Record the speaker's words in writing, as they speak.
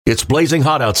It's blazing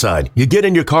hot outside. You get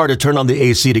in your car to turn on the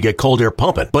AC to get cold air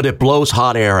pumping, but it blows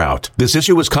hot air out. This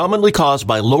issue is commonly caused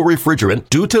by low refrigerant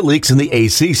due to leaks in the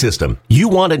AC system. You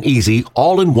want an easy,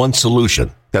 all-in-one solution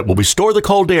that will restore the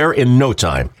cold air in no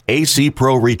time. AC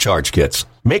Pro Recharge Kits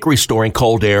make restoring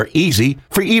cold air easy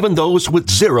for even those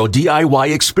with zero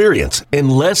DIY experience in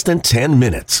less than 10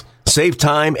 minutes. Save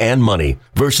time and money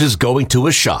versus going to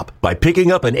a shop by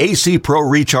picking up an AC Pro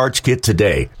Recharge Kit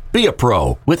today. Be a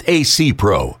pro with AC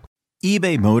Pro.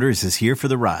 eBay Motors is here for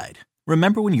the ride.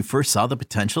 Remember when you first saw the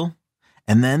potential?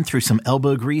 And then through some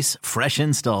elbow grease, fresh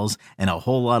installs, and a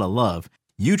whole lot of love,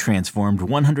 you transformed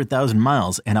 100,000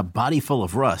 miles and a body full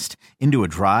of rust into a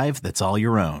drive that's all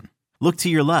your own. Look to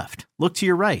your left. Look to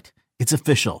your right. It's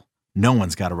official. No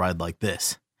one's got a ride like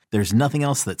this. There's nothing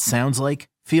else that sounds like,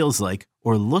 feels like,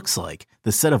 or looks like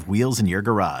the set of wheels in your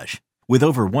garage. With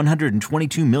over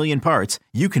 122 million parts,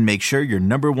 you can make sure your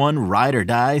number one ride or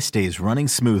die stays running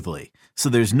smoothly. So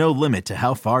there's no limit to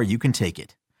how far you can take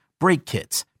it. Brake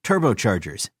kits,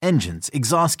 turbochargers, engines,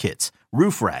 exhaust kits,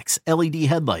 roof racks, LED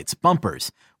headlights,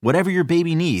 bumpers, whatever your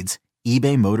baby needs,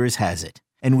 eBay Motors has it.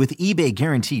 And with eBay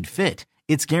Guaranteed Fit,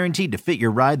 it's guaranteed to fit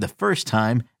your ride the first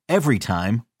time, every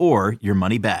time, or your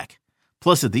money back.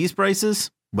 Plus at these prices,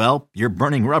 well, you're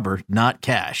burning rubber, not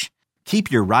cash.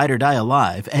 Keep your ride or die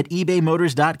alive at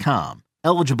ebaymotors.com.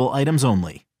 Eligible items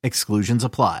only. Exclusions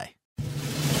apply.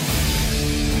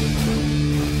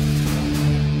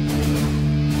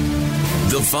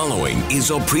 The following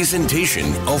is a presentation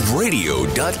of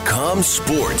Radio.com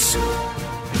Sports.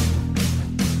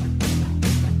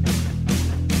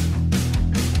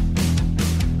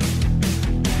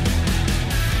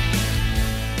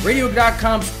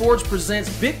 Radio.com Sports presents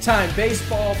Big Time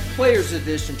Baseball Players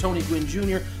Edition. Tony Gwynn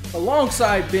Jr.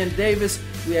 alongside Ben Davis.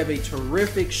 We have a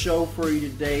terrific show for you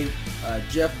today.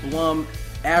 Jeff Blum,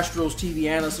 Astros TV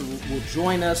analyst, will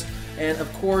join us. And,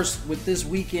 of course, with this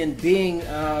weekend being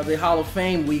the Hall of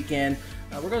Fame weekend,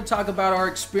 we're going to talk about our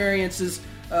experiences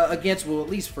against, well, at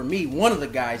least for me, one of the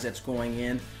guys that's going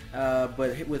in.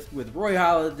 But with Roy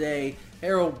Halladay,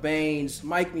 Harold Baines,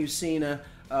 Mike Mussina,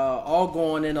 all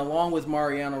going in along with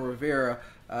Mariano Rivera.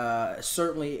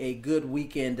 Certainly a good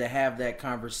weekend to have that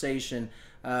conversation.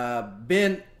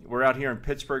 Ben, we're out here in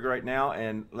Pittsburgh right now,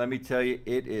 and let me tell you,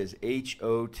 it is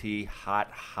H-O-T,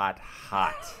 hot, hot,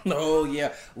 hot. Oh,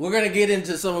 yeah. We're going to get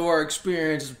into some of our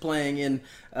experiences playing in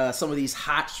some of these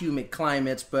hot, humid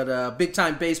climates, but Big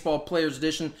Time Baseball Players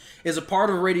Edition is a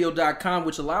part of Radio.com,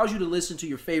 which allows you to listen to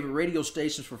your favorite radio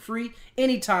stations for free,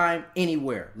 anytime,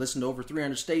 anywhere. Listen to over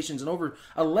 300 stations and over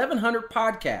 1,100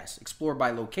 podcasts. Explore by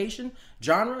location,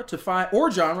 genre to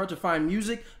find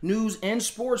music, news, and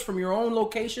sports from your own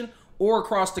location or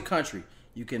across the country.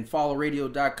 You can follow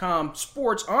Radio.com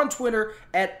Sports on Twitter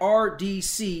at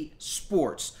RDC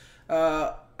Sports.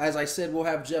 As I said, we'll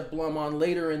have Jeff Blum on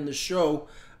later in the show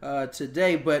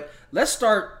today, but let's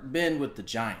start, Ben, with the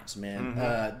Giants, man.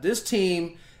 Mm-hmm. This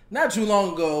team, not too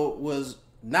long ago, was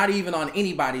not even on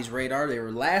anybody's radar. They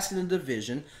were last in the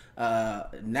division.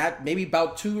 Maybe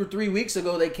about 2 or 3 weeks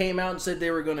ago, they came out and said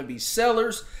they were going to be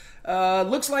sellers.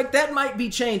 Looks like that might be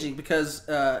changing because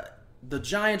the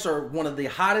Giants are one of the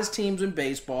hottest teams in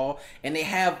baseball, and they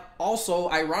have also,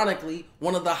 ironically,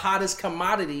 one of the hottest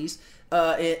commodities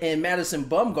in Madison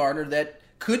Bumgarner that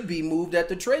could be moved at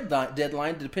the trade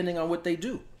deadline depending on what they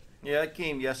do. Yeah, that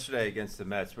game yesterday against the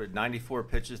Mets, with 94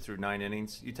 pitches through 9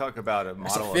 innings. You talk about a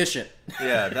model. That's efficient.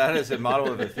 Yeah, that is a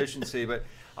model of efficiency. But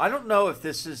I don't know if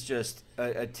this is just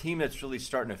a team that's really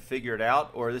starting to figure it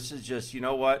out, or this is just, you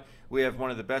know what, we have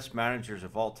one of the best managers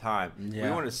of all time. Yeah.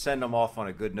 We want to send them off on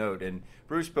a good note. And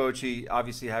Bruce Bochy,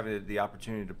 obviously having the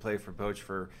opportunity to play for Boch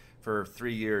for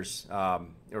 3 years,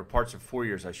 or parts of 4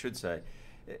 years, I should say.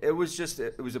 It was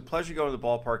a pleasure going to the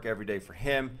ballpark every day for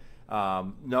him,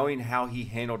 knowing how he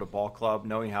handled a ball club,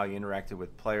 knowing how he interacted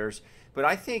with players. But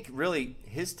I think really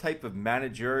his type of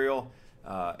managerial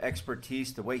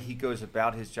expertise, the way he goes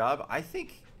about his job, I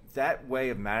think that way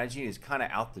of managing is kind of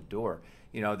out the door.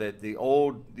 You know, that the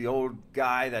old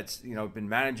guy that's, you know, been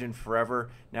managing forever,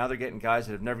 now they're getting guys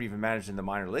that have never even managed in the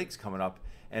minor leagues coming up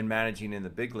and managing in the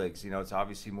big leagues. You know, it's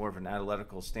obviously more of an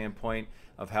analytical standpoint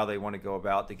of how they want to go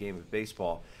about the game of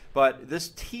baseball. But this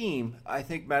team, I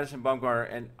think Madison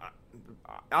Bumgarner, and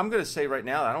I'm going to say right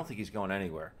now, I don't think he's going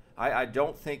anywhere. I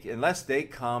don't think, unless they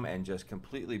come and just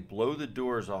completely blow the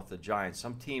doors off the Giants,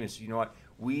 some team is, you know what,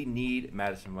 we need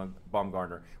Madison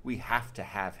Bumgarner. We have to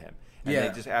have him. And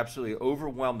they just absolutely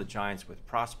overwhelm the Giants with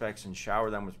prospects and shower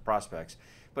them with prospects.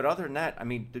 But other than that, I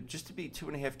mean, just to be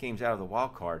 2.5 games out of the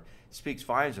wild card speaks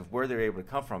volumes of where they're able to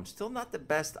come from. Still not the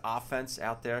best offense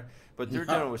out there, but they're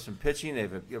dealing with some pitching. They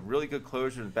have a really good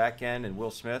closer in the back end, and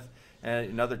Will Smith, and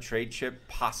another trade chip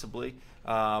possibly.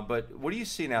 But what are you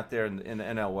seeing out there in the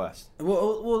NL West?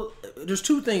 Well, there's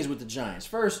two things with the Giants.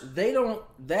 First,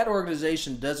 that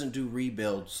organization doesn't do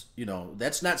rebuilds.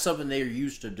 That's not something they're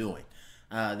used to doing.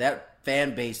 That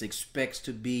fan base expects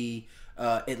to be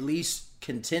at least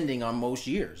contending on most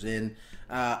years. And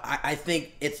I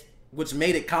think it's what's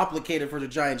made it complicated for the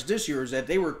Giants this year is that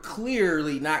they were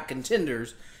clearly not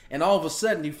contenders, and all of a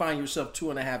sudden you find yourself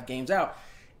 2.5 games out.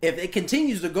 If it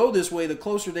continues to go this way, the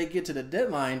closer they get to the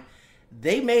deadline,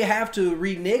 they may have to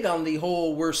renege on the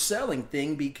whole we're selling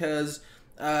thing because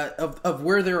of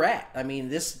where they're at. I mean,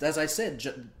 this, as I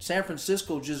said, San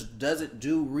Francisco just doesn't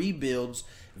do rebuilds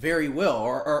very well,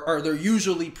 or they're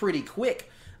usually pretty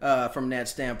quick from that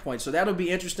standpoint. So that'll be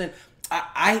interesting.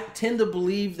 I tend to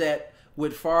believe that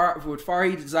with Farid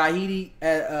Zahidi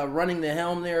running the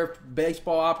helm there of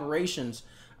baseball operations,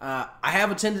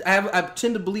 I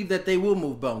tend to believe that they will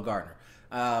move Bumgarner.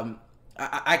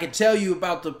 I can tell you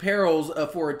about the perils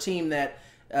for a team that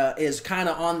is kind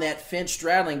of on that fence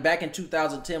straddling. Back in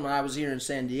 2010 when I was here in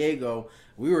San Diego,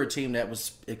 we were a team that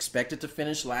was expected to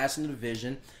finish last in the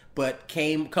division, but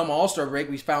come All-Star break,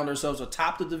 we found ourselves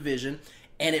atop the division,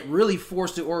 and it really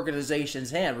forced the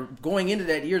organization's hand. Going into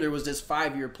that year, there was this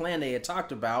 5-year plan they had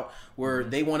talked about where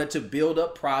they wanted to build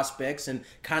up prospects and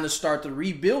kind of start the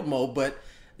rebuild mode, but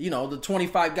the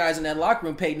 25 guys in that locker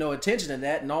room paid no attention to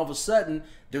that, and all of a sudden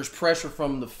there's pressure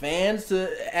from the fans to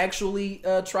actually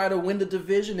try to win the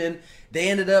division, and they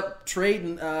ended up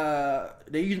trading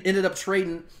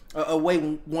away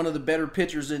one of the better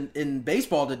pitchers in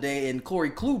baseball today, in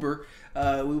Corey Kluber.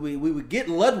 We would get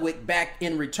Ludwig back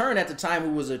in return at the time,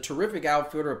 who was a terrific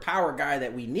outfielder, a power guy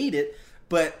that we needed,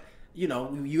 but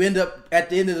you end up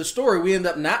at the end of the story, we end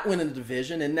up not winning the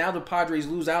division, and now the Padres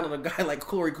lose out on a guy like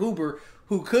Corey Kluber,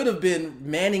 who could have been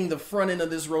manning the front end of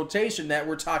this rotation that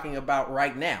we're talking about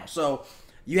right now. So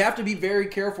you have to be very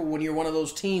careful when you're one of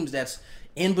those teams that's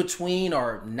in between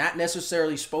or not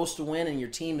necessarily supposed to win and your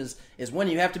team is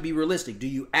winning. You have to be realistic. Do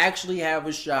you actually have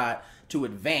a shot to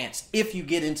advance if you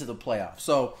get into the playoffs?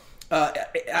 So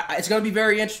it's going to be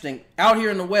very interesting. Out here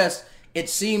in the West, it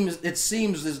seems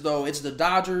as though it's the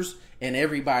Dodgers and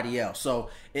everybody else. So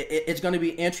it's going to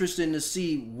be interesting to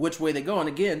see which way they go. And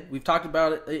again, we've talked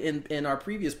about it in our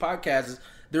previous podcasts.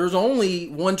 There's only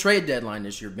one trade deadline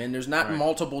this year, Ben. There's not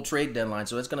multiple trade deadlines,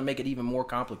 so it's going to make it even more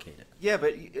complicated. Yeah,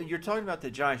 but you're talking about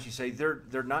the Giants. You say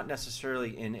they're not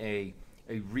necessarily in a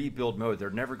rebuild mode.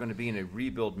 They're never going to be in a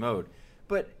rebuild mode.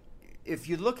 But if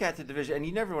you look at the division, and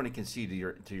you never want to concede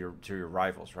to your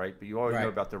rivals, right? But you always know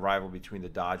about the rival between the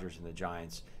Dodgers and the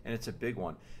Giants, and it's a big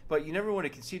one. But you never want to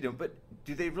concede them. But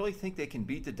do they really think they can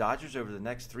beat the Dodgers over the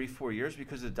next 3-4 years?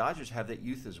 Because the Dodgers have that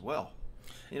youth as well.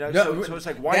 So it's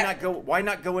like, why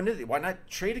not go into it? Why not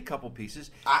trade a couple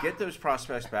pieces, get those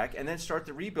prospects back, and then start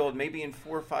the rebuild? Maybe in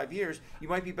 4 or 5 years, you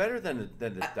might be better than the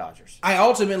Dodgers. I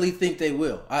ultimately think they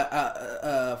will.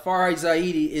 Farid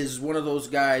Zahidi is one of those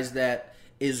guys that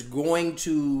is going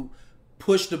to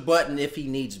push the button if he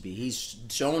needs to be. He's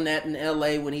shown that in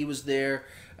LA when he was there.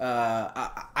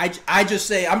 I'm just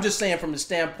saying from the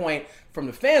standpoint, from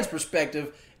the fans'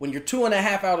 perspective, when you're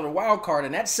 2.5 out of the wild card,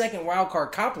 and that second wild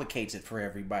card complicates it for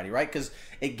everybody, right? Because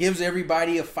it gives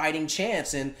everybody a fighting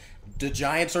chance, and the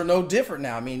Giants are no different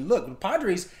now. I mean, look, the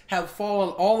Padres have fallen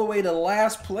all the way to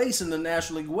last place in the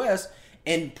National League West,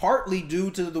 and partly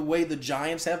due to the way the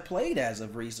Giants have played as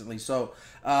of recently. So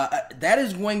that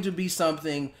is going to be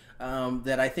something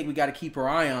that I think we got to keep our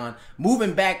eye on.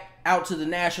 Moving back out to the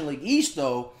National League East,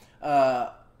 though,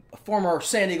 a former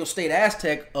San Diego State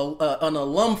Aztec, an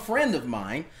alum friend of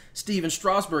mine, Steven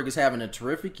Strasburg, is having a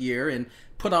terrific year and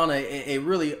put on a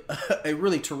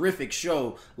really terrific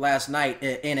show last night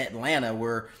in Atlanta,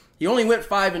 where he only went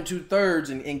 5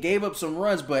 2/3 and gave up some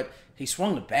runs, but he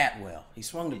swung the bat well.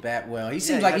 He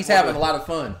seems like he's having a lot of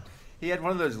fun. He had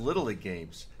one of those Little League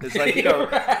games. It's like,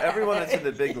 everyone that's in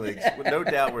the big leagues, no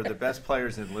doubt, were the best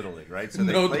players in Little League, right? So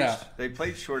they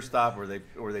played shortstop or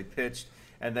they pitched,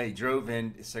 and they drove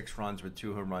in 6 runs with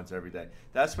 2 home runs every day.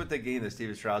 That's what the game that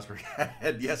Steven Strasburg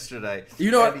had yesterday.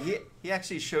 He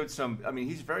actually showed some. I mean,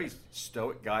 he's a very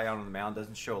stoic guy out on the mound,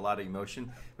 doesn't show a lot of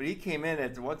emotion. But he came in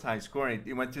at one time scoring.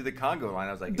 He went through the Congo line.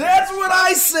 I was like, "That's what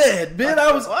I said, Ben."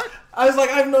 I was like,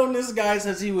 I've known this guy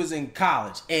since he was in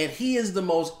college, and he is the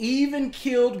most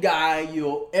even-keeled guy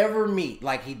you'll ever meet.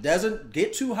 Like, he doesn't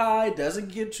get too high,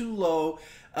 doesn't get too low.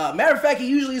 Matter of fact, he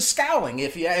usually is scowling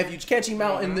if you catch him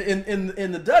out in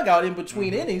the dugout in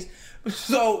between innings.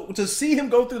 So to see him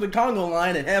go through the Congo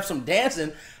line and have some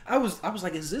dancing, I was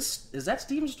like, is that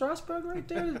Steven Strasburg right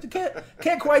there?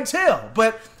 Can't quite tell,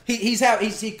 but he's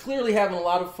clearly having a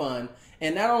lot of fun,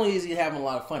 and not only is he having a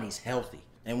lot of fun, he's healthy.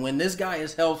 And when this guy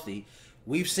is healthy,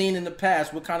 we've seen in the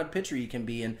past what kind of pitcher he can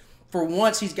be, and for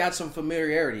once he's got some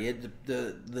familiarity.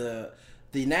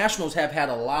 The Nationals have had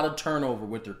a lot of turnover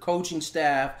with their coaching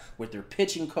staff, with their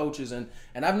pitching coaches, and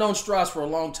I've known Strauss for a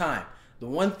long time. The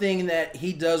one thing that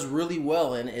he does really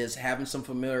well in is having some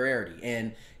familiarity,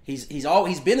 and he's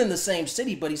been in the same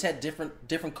city, but he's had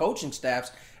different coaching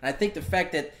staffs. And I think the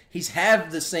fact that he's had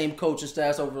the same coaching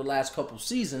staffs over the last couple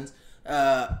seasons,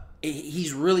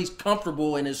 he's really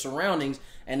comfortable in his surroundings,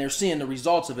 and they're seeing the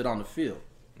results of it on the field.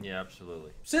 Yeah,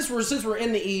 absolutely. Since we're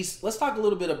in the East, let's talk a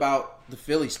little bit about the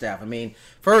Philly staff. I mean,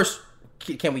 first,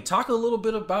 can we talk a little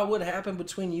bit about what happened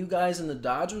between you guys and the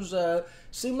Dodgers?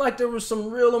 Seemed like there was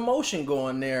some real emotion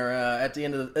going there at the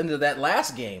end of that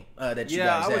last game that you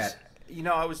guys had.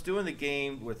 I was doing the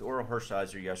game with Oral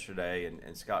Hershiser yesterday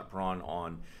and Scott Braun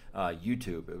on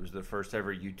YouTube. It was the first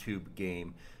ever YouTube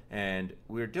game, and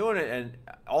we were doing it, and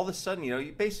all of a sudden,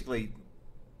 you basically,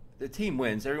 the team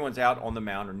wins. Everyone's out on the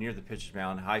mound or near the pitcher's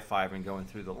mound, high-fiving, going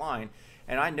through the line.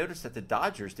 And I noticed that the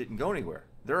Dodgers didn't go anywhere.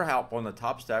 They're out on the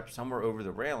top step, somewhere over the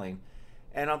railing.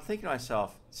 And I'm thinking to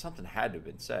myself, something had to have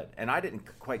been said. And I didn't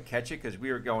quite catch it because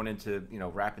we were going into,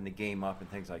 wrapping the game up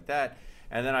and things like that.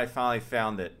 And then I finally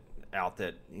found that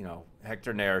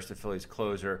Hector Neris, the Phillies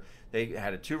closer, they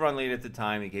had a 2-run lead at the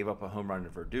time. He gave up a home run to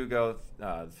Verdugo.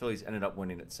 The Phillies ended up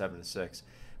winning at 7-6.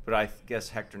 But I guess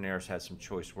Hector Neris had some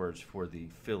choice words for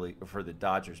the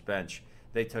Dodgers bench.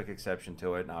 They took exception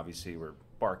to it, and obviously were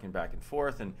barking back and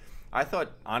forth. And I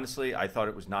thought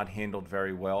it was not handled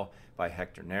very well by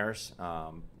Hector Neris.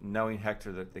 Knowing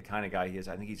Hector, the kind of guy he is,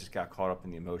 I think he just got caught up in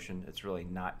the emotion. It's really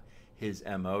not his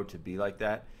MO to be like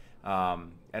that.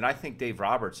 And I think Dave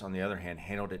Roberts, on the other hand,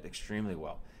 handled it extremely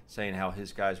well, saying how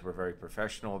his guys were very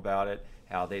professional about it,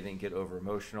 how they didn't get over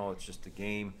emotional. It's just a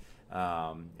game.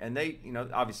 And they,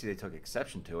 obviously they took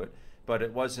exception to it, but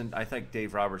it wasn't. I think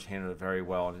Dave Roberts handled it very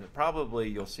well, and probably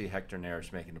you'll see Hector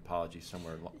Neris make an apology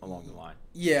somewhere along the line.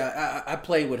 Yeah, I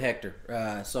played with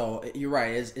Hector, so you're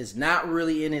right. It's not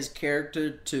really in his character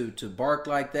to bark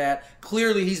like that.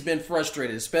 Clearly, he's been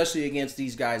frustrated, especially against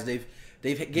these guys. They've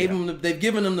given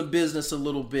him the business a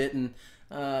little bit, and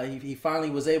he finally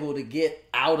was able to get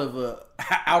out of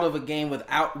a game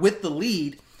with the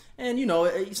lead.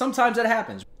 And sometimes that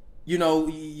happens.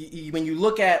 When you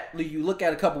look at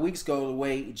a couple weeks ago the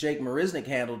way Jake Marisnick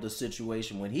handled the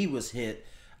situation when he was hit,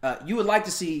 you would like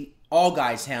to see all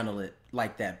guys handle it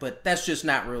like that, but that's just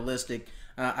not realistic.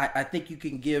 I think you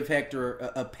can give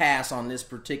Hector a pass on this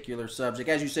particular subject.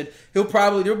 As you said,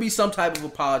 there'll be some type of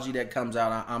apology that comes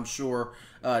out, I'm sure,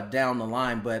 down the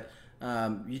line, but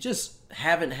you just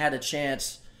haven't had a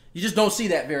chance. You just don't see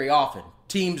that very often.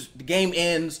 The game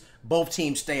ends, both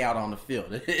teams stay out on the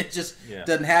field. It just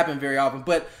doesn't happen very often.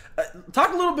 But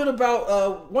talk a little bit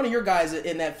about one of your guys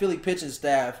in that Philly pitching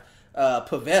staff,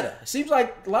 Pivetta. It seems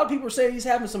like a lot of people are saying he's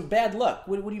having some bad luck.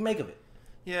 What do you make of it?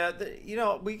 Yeah,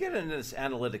 we get into this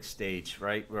analytic stage,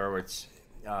 right, where it's,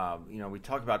 we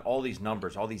talk about all these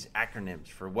numbers, all these acronyms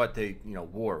for what they,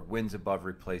 WAR, wins above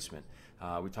replacement.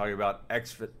 We talk about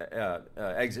exit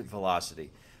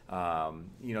velocity. The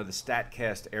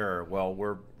StatCast error. Well,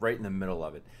 we're right in the middle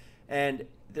of it, and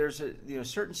there's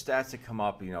certain stats that come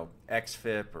up.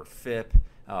 XFIP or FIP,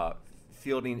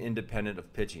 fielding independent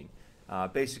of pitching.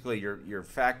 Basically, you're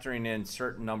factoring in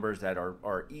certain numbers that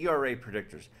are ERA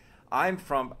predictors. I'm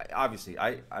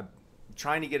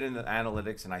trying to get into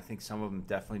analytics, and I think some of them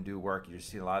definitely do work. You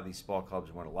see a lot of these small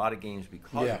clubs win a lot of games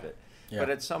because of it. Yeah. But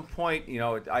at some point,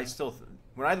 I still.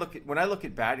 When I look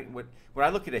at batting, when I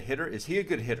look at a hitter, is he a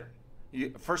good hitter?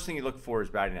 First thing you look for is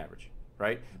batting average,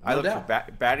 right? I look for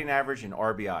batting average and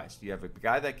RBIs. You have a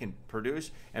guy that can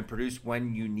produce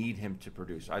when you need him to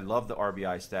produce. I love the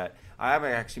RBI stat. I'm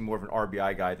actually more of an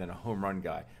RBI guy than a home run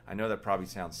guy. I know that probably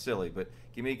sounds silly, but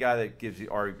give me a guy that gives you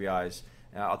RBIs.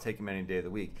 I'll take him any day of the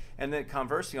week. And then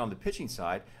conversely, on the pitching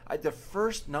side, the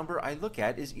first number I look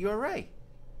at is ERA.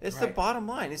 It's the bottom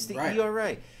line. It's the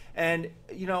ERA. And,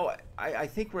 I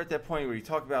think we're at that point where you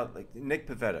talk about like Nick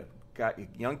Pivetta, got a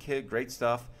young kid, great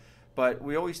stuff. But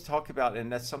we always talk about,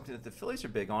 and that's something that the Phillies are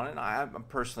big on, and I'm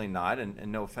personally not,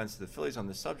 and no offense to the Phillies on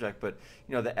this subject, but,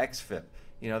 the XFIP.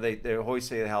 They always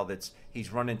say how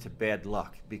he's run into bad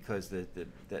luck because the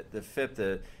FIP,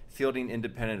 the fielding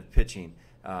independent of pitching,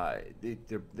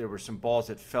 there were some balls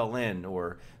that fell in,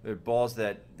 or there were balls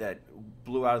that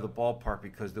blew out of the ballpark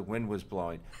because the wind was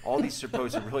blowing. All these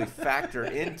supposed to really factor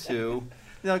into,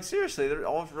 like seriously, they're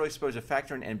all really supposed to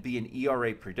factor in and be an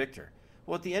ERA predictor.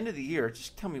 Well, at the end of the year,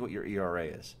 just tell me what your ERA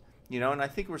is. And I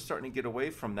think we're starting to get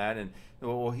away from that. And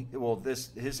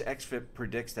his xFIP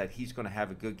predicts that he's going to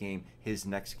have a good game his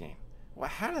next game. Well,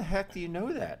 how the heck do you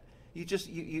know that?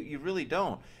 You really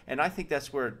don't. And I think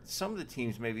that's where some of the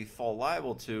teams maybe fall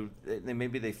liable to.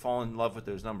 Maybe they fall in love with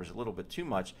those numbers a little bit too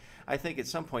much. I think at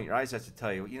some point your eyes have to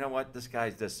tell you, you know what, this guy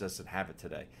just doesn't have it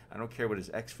today. I don't care what his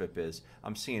xFIP is.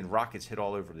 I'm seeing rockets hit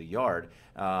all over the yard.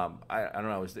 I don't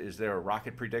know. Is there a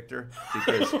rocket predictor?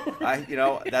 Because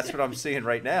that's what I'm seeing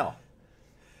right now.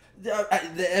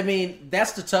 I mean,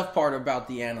 that's the tough part about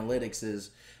the analytics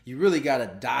is you really got to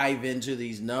dive into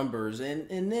these numbers, and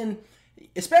then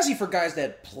especially for guys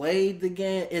that played the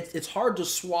game, it's hard to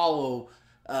swallow,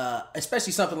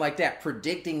 especially something like that,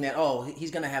 predicting that,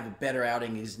 he's going to have a better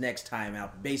outing his next time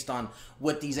out based on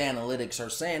what these analytics are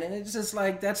saying. And it's just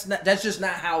like, that's just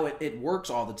not how it works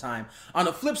all the time. On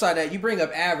the flip side of that, you bring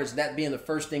up average, that being the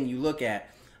first thing you look at.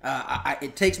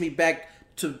 It takes me back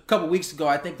to a couple weeks ago.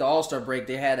 I think the All-Star break,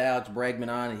 they had Alex Bregman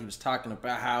on, and he was talking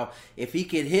about how if he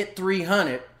could hit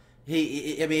 300,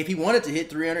 if he wanted to hit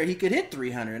 300, he could hit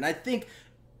 300. And I think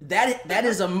that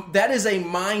is a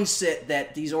mindset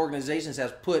that these organizations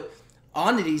have put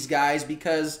onto these guys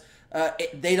because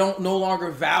they don't no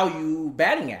longer value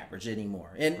batting average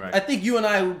anymore. And right. I think you and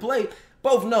I who play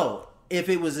both know if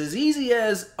it was as easy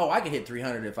as, I can hit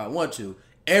 300 if I want to,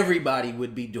 everybody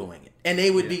would be doing it. And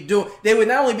they would they would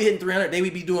not only be hitting 300, they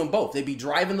would be doing both. They'd be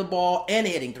driving the ball and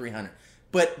hitting 300.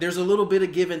 But there's a little bit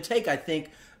of give and take, I think,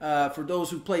 for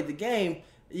those who played the game.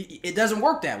 It doesn't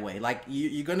work that way. Like,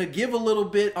 you're going to give a little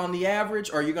bit on the average,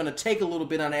 or you're going to take a little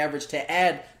bit on average to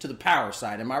add to the power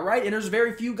side. Am I right? And there's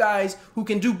very few guys who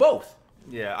can do both.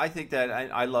 Yeah, I think that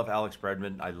I love Alex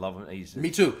Bregman. I love him. He's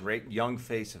Me too. A great young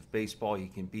face of baseball. He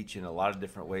can beat you in a lot of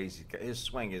different ways. His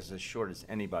swing is as short as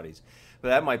anybody's. But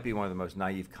that might be one of the most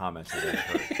naive comments I've ever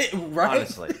heard. Right?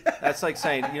 Honestly. That's like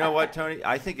saying, you know what, Tony?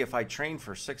 I think if I train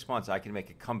for 6 months, I can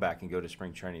make a comeback and go to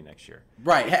spring training next year.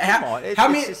 Right.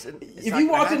 If you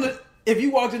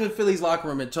walked into the Phillies locker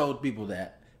room and told people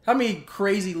that, how many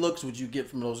crazy looks would you get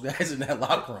from those guys in that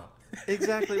locker room?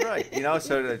 Exactly right.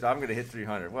 So I'm going to hit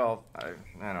 300. Well, I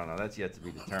don't know. That's yet to be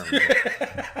determined.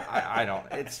 I don't.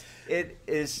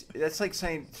 That's like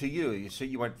saying to you, so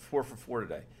you went 4 for 4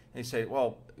 today. And you say,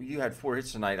 well, you had 4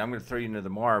 hits tonight. I'm going to throw you into the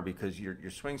mar because your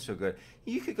swing's so good.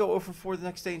 You could go 0 for 4 the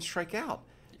next day and strike out.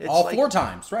 It's all like, 4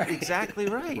 times, right? Exactly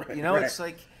right. Right. It's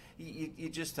like you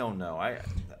just don't know.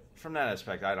 From that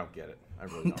aspect, I don't get it. I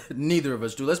really don't. Neither of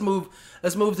us do. Let's move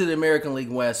to the American League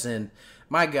West. And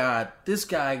my God, this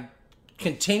guy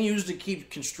continues to keep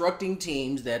constructing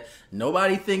teams that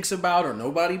nobody thinks about or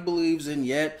nobody believes in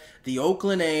yet. The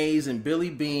Oakland A's and Billy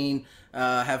Beane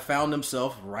have found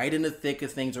themselves right in the thick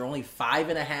of things. They're only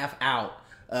 5.5 out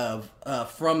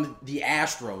from the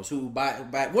Astros, who by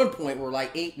at one point were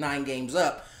like 8-9 games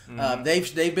up. Mm-hmm.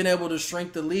 They've been able to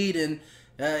shrink the lead, and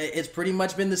it's pretty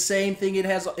much been the same thing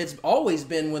it's always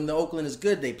been when the Oakland is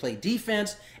good. They play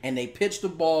defense and they pitch the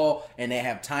ball and they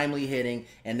have timely hitting,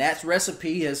 and that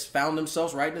recipe has found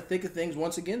themselves right in the thick of things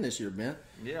once again this year, Ben.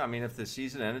 Yeah, I mean, if the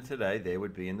season ended today, they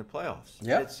would be in the playoffs.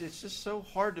 Yeah, it's just so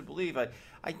hard to believe.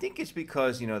 I think it's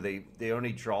because they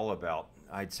only draw about,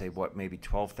 I'd say, maybe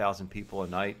 12,000 people a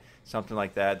night, something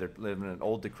like that. They're living in an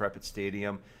old decrepit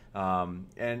stadium,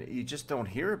 and you just don't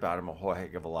hear about them a whole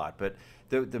heck of a lot. But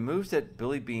the moves that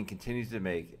Billy Beane continues to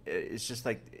make, it's just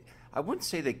like, I wouldn't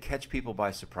say they catch people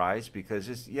by surprise,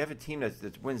 because you have a team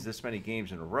that wins this many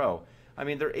games in a row. I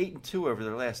mean, they're 8-2 over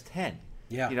their last 10.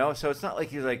 Yeah. So it's not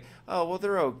like you're like, oh well,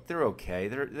 they're okay.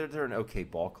 They're an okay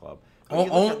ball club.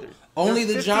 Only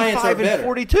the Giants are better.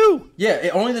 42. Yeah,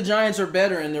 only the Giants are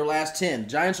better in their last 10.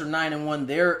 Giants are 9-1.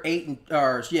 They're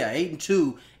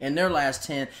 8-2 in their last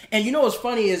 10. And you know what's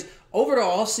funny is over the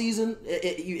all season,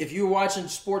 if you're watching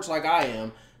sports like I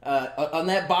am, on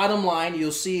that bottom line,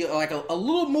 you'll see like a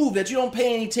little move that you don't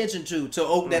pay any attention to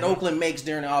that Oakland makes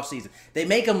during the offseason. They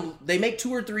make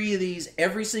 2 or 3 of these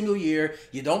every single year.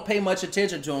 You don't pay much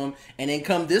attention to them, and then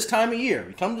come this time of year,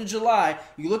 you come to July,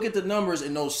 you look at the numbers,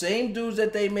 and those same dudes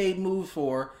that they made moves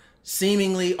for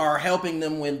seemingly are helping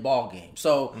them win ball games.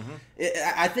 So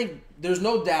I think there's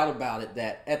no doubt about it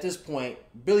that at this point,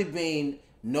 Billy Beane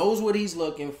knows what he's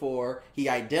looking for. He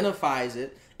identifies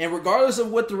it. And regardless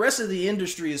of what the rest of the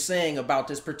industry is saying about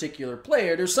this particular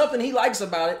player, there's something he likes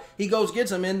about it. He goes, gets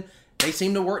them, and they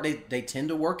seem to work. They tend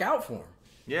to work out for him.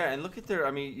 Yeah, and look at their.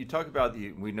 I mean, you talk about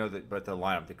we know that, but the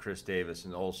lineup, the Chris Davis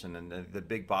and Olsen and the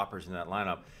big boppers in that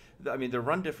lineup. I mean, their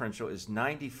run differential is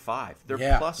 95.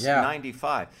 They're plus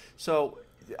 95. So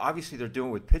obviously they're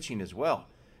doing it with pitching as well.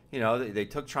 You know, they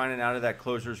took Trinan out of that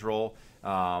closer's role.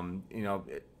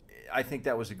 I think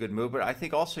that was a good move, but I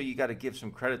think also you got to give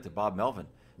some credit to Bob Melvin.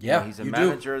 Yeah, he's a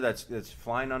manager that's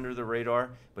flying under the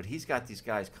radar, but he's got these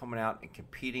guys coming out and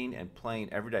competing and playing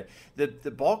every day.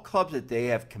 The ball clubs that they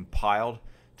have compiled,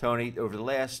 Tony, over the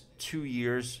last 2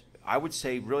 years, I would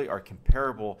say really are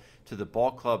comparable to the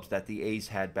ball clubs that the A's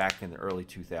had back in the early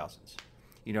 2000s.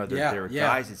 You know, they're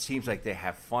guys, it seems like they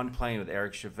have fun playing with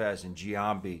Eric Chavez and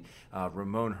Giambi,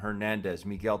 Ramon Hernandez,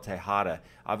 Miguel Tejada,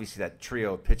 obviously that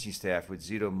trio of pitching staff with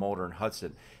Zito, Mulder, and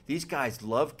Hudson. These guys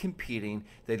love competing.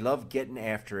 They love getting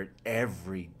after it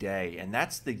every day. And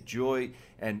that's the joy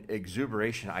and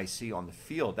exuberation I see on the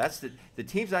field. That's the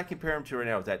teams I compare them to right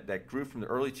now, that grew from the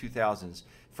early 2000s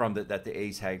from that the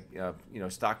A's had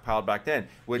stockpiled back then,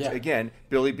 which, again,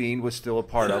 Billy Beane was still a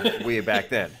part of way back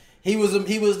then. He was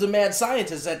the mad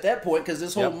scientist at that point because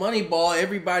this whole Moneyball,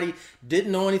 everybody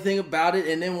didn't know anything about it,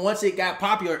 and then once it got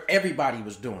popular, everybody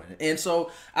was doing it. And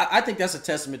so I think that's a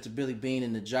testament to Billy Beane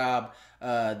and the job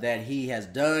that he has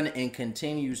done and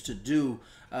continues to do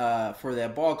for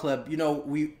that ball club. You know,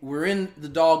 we're in the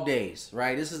dog days,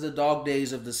 right? This is the dog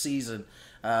days of the season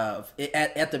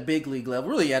at the big league level,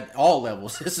 really at all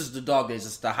levels. This is the dog days.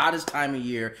 It's the hottest time of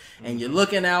year, and you're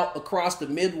looking out across the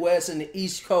Midwest and the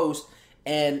East Coast,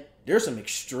 and there's some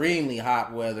extremely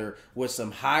hot weather with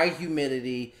some high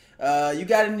humidity. You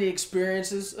got any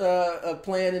experiences of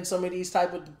playing in some of these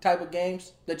type of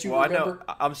games that you remember?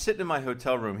 I know. I'm sitting in my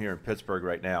hotel room here in Pittsburgh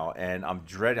right now, and I'm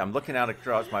dreading. I'm looking out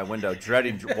across my window,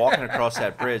 dreading walking across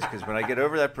that bridge because when I get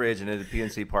over that bridge and into the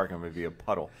PNC Park, I'm going to be a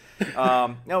puddle.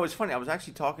 No, it's funny. I was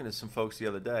actually talking to some folks the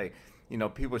other day. You know,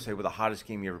 people say, well, the hottest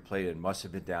game you ever played in must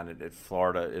have been down at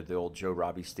Florida at the old Joe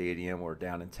Robbie Stadium or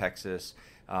down in Texas.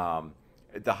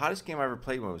 The hottest game I ever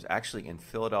played was actually in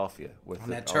Philadelphia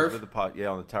on that turf. On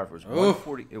the turf. It was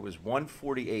 140. It was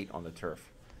 148 on the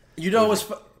turf. You know,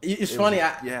 it's funny.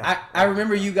 I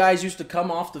remember you guys used to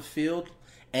come off the field,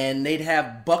 and they'd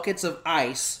have buckets of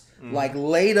ice like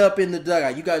laid up in the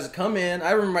dugout. You guys would come in.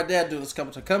 I remember my dad doing this.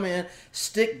 Come in,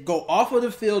 go off of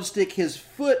the field, stick his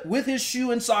foot with his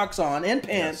shoe and socks on and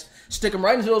pants, stick them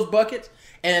right into those buckets,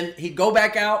 and he'd go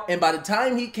back out. And by the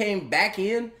time he came back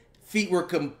in, feet were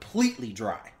completely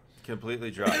dry.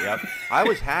 Completely dry, yep. I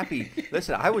was happy.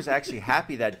 Listen, I was actually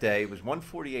happy that day. It was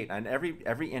 148, and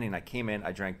every inning I came in,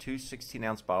 I drank 2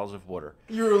 16-ounce bottles of water.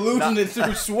 You were losing it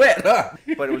through sweat, huh?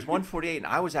 But it was 148, and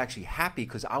I was actually happy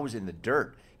because I was in the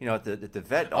dirt. You know, at the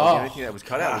vet, the only thing that was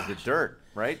cut out was the dirt,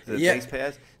 right? The base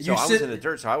pads. So I was in the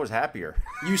dirt, so I was happier.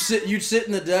 You'd sit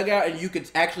in the dugout, and you could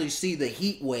actually see the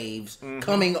heat waves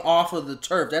coming off of the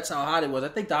turf. That's how hot it was. I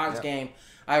think the hottest game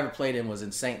I ever played in was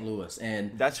in St. Louis,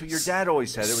 and that's what your dad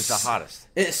always said. It was the hottest.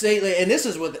 And this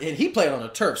is and he played on the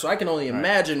turf, so I can only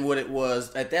imagine what it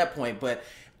was at that point. But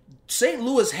St.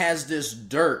 Louis has this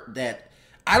dirt that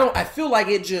I feel like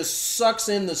it just sucks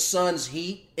in the sun's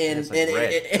heat, and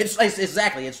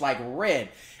it's like red.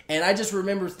 And I just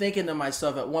remember thinking to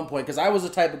myself at one point, because I was the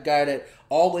type of guy that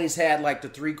always had like the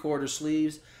 3/4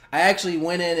 sleeves. I actually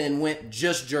went in and went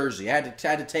just jersey. I had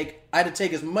to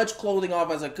take as much clothing off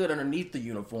as I could underneath the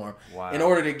uniform in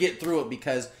order to get through it,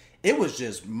 because it was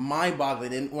just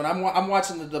mind-boggling. And when I'm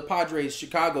watching the Padres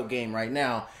Chicago game right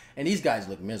now, and these guys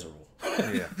look miserable.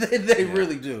 Yeah. they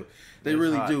really do. They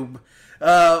really do.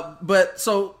 But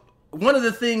so one of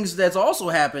the things that's also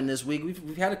happened this week,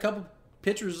 we've had a couple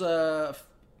pitchers, or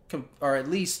at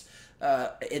least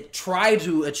it tried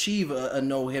to achieve a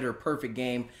no-hitter perfect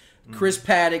game. Chris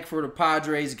Paddock for the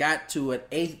Padres got to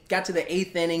the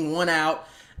eighth inning, 1 out.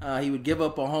 He would give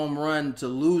up a home run to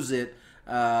lose it.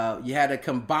 You had a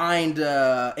combined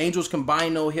Angels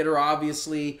combined no hitter,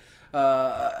 obviously.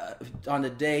 On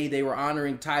the day they were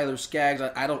honoring Tyler Skaggs.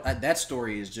 That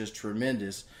story is just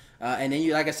tremendous. And then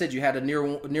like I said, you had a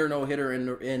near no hitter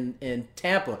in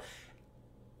Tampa.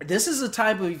 This is the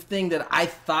type of thing that I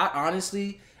thought,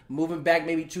 honestly, moving back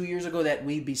maybe 2 years ago, that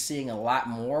we'd be seeing a lot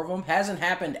more of them. Hasn't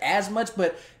happened as much,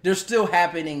 but they're still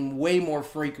happening way more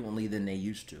frequently than they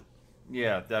used to.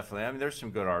 Yeah, definitely. I mean, there's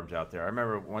some good arms out there. I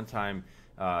remember one time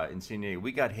in Senior,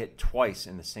 we got hit twice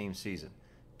in the same season.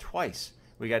 Twice.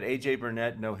 We got A.J.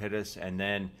 Burnett no-hit us, and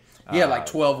then like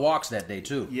 12 walks that day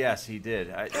too. Yes, he did.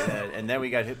 And then we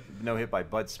got no-hit by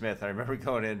Bud Smith. I remember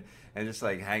going in and just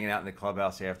like hanging out in the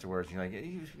clubhouse afterwards. And you're like,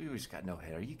 you just got no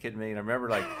hit. Are you kidding me? And I remember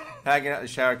like hanging out in the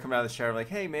shower, coming out of the shower, like,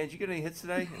 hey man, did you get any hits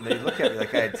today? And they look at me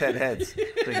like I had 10 heads.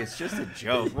 It's just a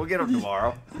joke. We'll get them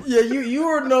tomorrow. Yeah, you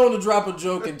were known to drop a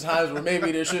joke in times where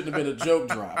maybe there shouldn't have been a joke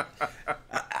drop.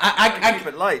 I keep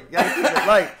it light. You gotta keep it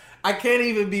light. I can't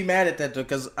even be mad at that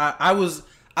because I was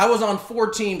on 4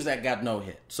 teams that got no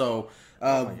hit. So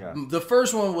the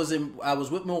first one was I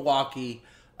was with Milwaukee.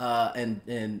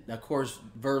 And of course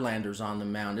Verlander's on the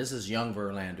mound. This is young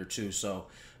Verlander too, so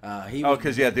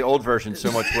because the old version's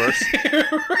so much worse.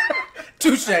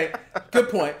 Touche. Good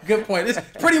point. It's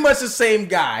pretty much the same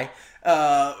guy,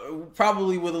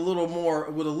 probably with a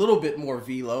little bit more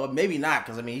velo. Maybe not,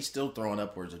 because I mean he's still throwing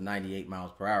upwards of 98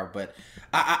 miles per hour. But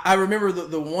I remember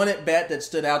the one at bat that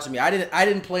stood out to me. I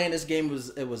didn't play in this game.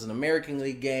 It was an American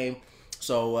League game,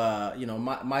 so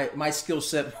my skill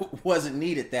set wasn't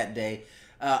needed that day.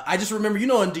 I just remember,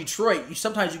 in Detroit,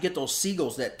 sometimes you get those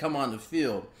seagulls that come on the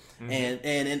field. Mm-hmm.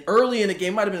 And early in the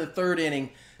game, might have been the 3rd inning,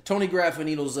 Tony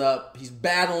Graffinito's up. He's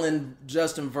battling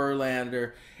Justin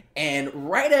Verlander.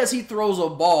 And right as he throws a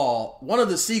ball, one of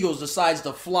the seagulls decides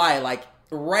to fly, like,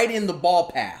 right in the ball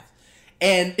path.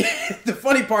 And the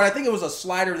funny part, I think it was a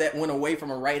slider that went away from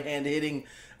a right-hand hitting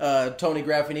Tony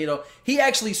Graffinito. He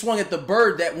actually swung at the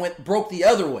bird that broke the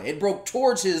other way. It broke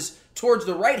towards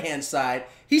the right-hand side.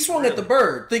 He swung at the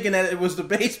bird, thinking that it was the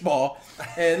baseball.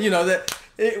 And,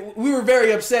 we were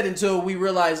very upset until we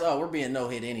realized, we're being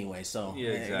no-hit anyway. So yeah,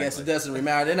 exactly. I guess it doesn't really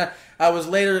matter. Then I was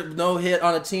later no-hit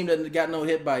on a team that got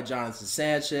no-hit by Jonathan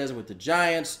Sanchez with the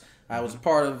Giants. I was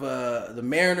part of the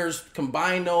Mariners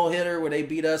combined no-hitter where they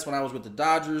beat us when I was with the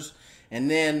Dodgers. And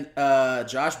then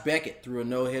Josh Beckett threw a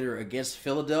no-hitter against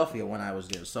Philadelphia when I was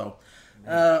there. So,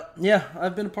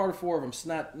 I've been a part of 4 of them. It's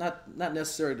not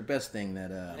necessarily the best thing that.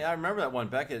 Yeah, I remember that one.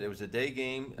 Beckett. It was a day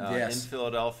game in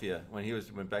Philadelphia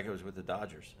when Beckett was with the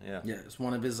Dodgers. Yeah. Yeah, it's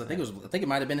one of his. I think it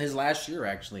might have been his last year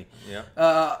actually.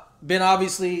 Yeah. Ben,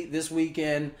 obviously this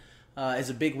weekend is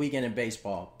a big weekend in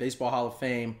baseball. Baseball Hall of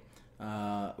Fame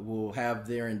will have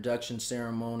their induction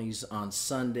ceremonies on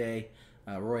Sunday.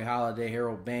 Roy Halladay,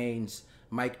 Harold Baines,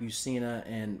 Mike Mussina,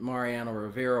 and Mariano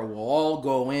Rivera will all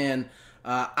go in.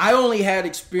 I only had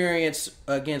experience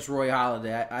against Roy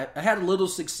Halladay. I had a little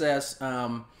success.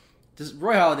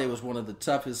 Roy Halladay was one of the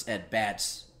toughest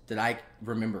at-bats that I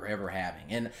remember ever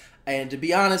having. And to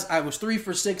be honest, I was 3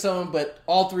 for 6 on him, but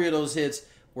all 3 of those hits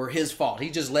were his fault.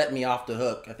 He just let me off the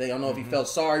hook. I don't know if he felt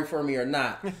sorry for me or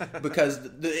not, because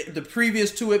the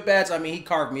previous 2 at-bats, I mean, he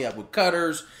carved me up with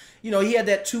cutters. He had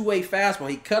that 2-way fastball.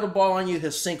 He cut a ball on you,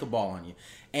 he'll sink a ball on you.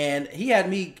 And he had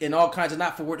me in all kinds of,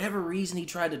 not for whatever reason, he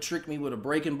tried to trick me with a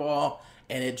breaking ball.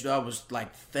 And I was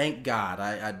like, thank God,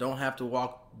 I don't have to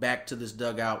walk back to this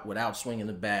dugout without swinging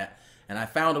the bat. And I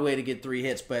found a way to get 3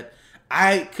 hits. But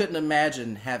I couldn't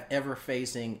imagine ever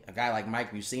facing a guy like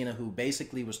Mike Mussina, who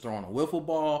basically was throwing a wiffle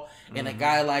ball, and a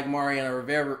guy like Mariano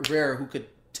Rivera, who could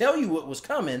tell you what was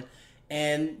coming,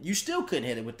 and you still couldn't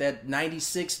hit it with that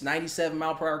 96, 97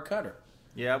 mile per hour cutter.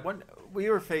 Yeah, we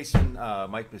were facing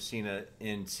Mike Mussina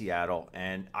in Seattle,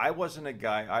 and I wasn't a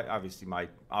guy. Obviously, my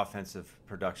offensive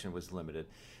production was limited.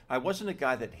 I wasn't a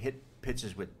guy that hit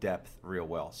pitches with depth real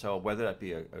well. So whether that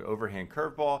be an overhand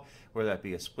curveball, whether that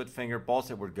be a split finger, balls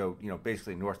that would go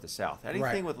basically north to south,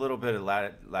 anything with a little bit of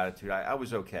latitude, I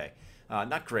was okay.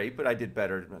 Not great, but I did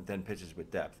better than pitches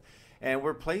with depth. And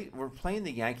we're playing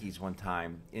the Yankees one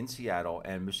time in Seattle,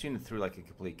 and Mussina threw like a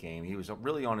complete game. He was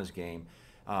really on his game.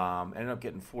 Ended up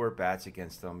getting 4 bats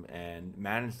against them and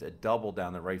managed a double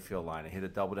down the right field line. I hit a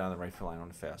double down the right field line on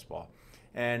a fastball.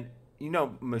 And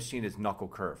Mussina's knuckle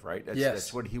curve, right?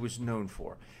 That's what he was known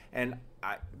for. And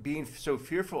being so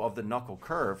fearful of the knuckle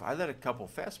curve, I let a couple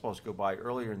fastballs go by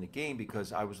earlier in the game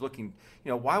because I was looking,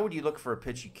 why would you look for a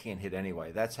pitch you can't hit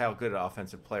anyway? That's how good an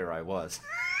offensive player I was.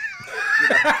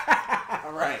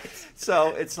 Right. So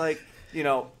it's like,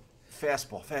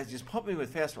 fastball, just pump me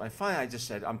with fastball. And finally I just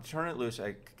said, I'm turning it loose.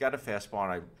 I got a fastball,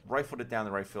 and I rifled it down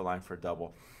the right field line for a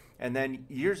double. And then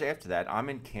years after that, I'm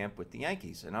in camp with the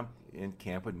Yankees, and I'm in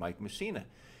camp with Mike Mussina.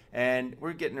 And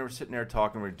we're sitting there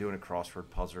talking, we're doing a crossword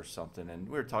puzzle or something, and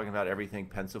we were talking about everything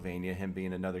Pennsylvania, him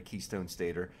being another Keystone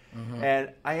Stater. Mm-hmm.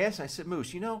 And I said,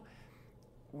 Moose,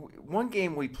 one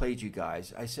game we played you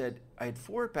guys, I said, I had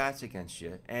 4 bats against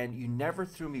you, and you never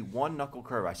threw me one knuckle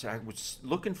curve. I said, I was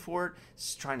looking for it,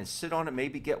 trying to sit on it,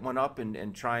 maybe get one up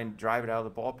and try and drive it out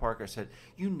of the ballpark. I said,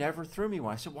 you never threw me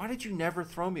one. I said, why did you never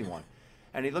throw me one?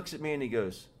 And he looks at me and he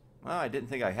goes, well, I didn't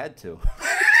think I had to.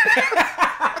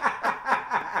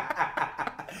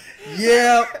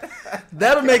 Yeah,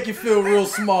 that'll make you feel real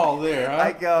small there, huh?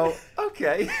 I go,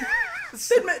 okay.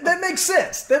 That makes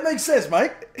sense. That makes sense,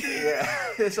 Mike. Yeah,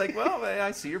 it's like, well,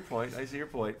 I see your point.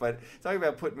 But talking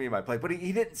about putting me in my place. But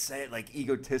he didn't say it like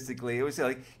egotistically. It was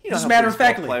like, just matter of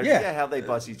factly. Yeah, how they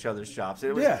bust each other's chops.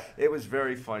 It was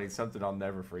very funny. Something I'll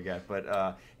never forget.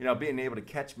 But being able to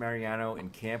catch Mariano in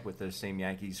camp with those same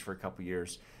Yankees for a couple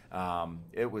years,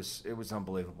 it was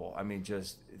unbelievable. I mean,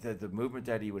 just the movement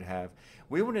that he would have.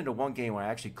 We went into one game where I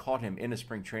actually caught him in a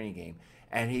spring training game,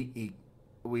 and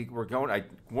we were going. I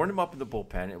warned him up in the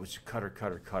bullpen. It was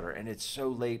cutter, and it's so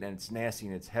late and it's nasty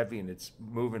and it's heavy and it's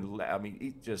moving. I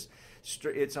mean,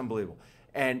 it's unbelievable.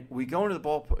 And we go into the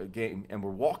ball game and we're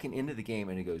walking into the game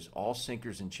and he goes, all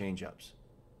sinkers and changeups.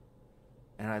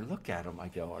 And I look at him. I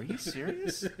go, are you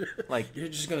serious? Like, you're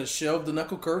just gonna shelve the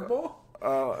knuckle curveball?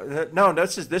 No,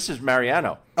 this is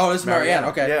Mariano. Oh, this is Mariano.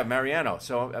 Okay. Yeah, Mariano.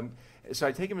 So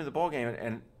I take him to the ball game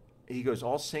and he goes,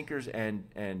 all sinkers and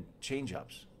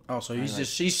changeups. Oh, so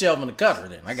she's shelving the cutter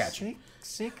then. I got you.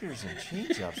 Sinkers and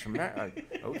changeups from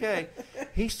okay.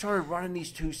 He started running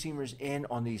these two-seamers in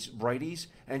on these righties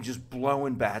and just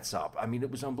blowing bats up. I mean, it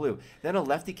was unbelievable. Then a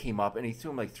lefty came up and he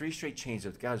threw him like 3 straight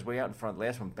changeups. The guy was way out in front.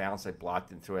 Last one bounced. I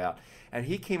blocked and threw out. And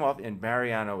he came up, and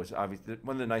Mariano was obviously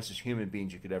one of the nicest human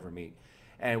beings you could ever meet.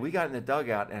 And we got in the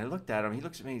dugout, and I looked at him. He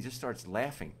looks at me and he just starts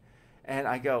laughing. And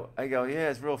I go, yeah,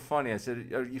 it's real funny. I said,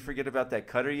 you forget about that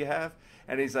cutter you have?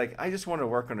 And he's like, I just want to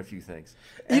work on a few things.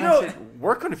 And I said,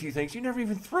 work on a few things? You never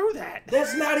even threw that.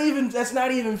 That's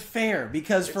not even fair,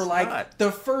 because for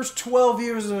the first 12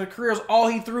 years of his career, all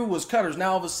he threw was cutters.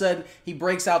 Now all of a sudden he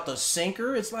breaks out the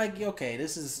sinker. It's like, okay,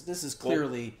 this is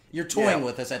clearly you're toying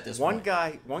with us at this point.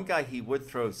 One guy he would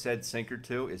throw said sinker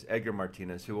to is Edgar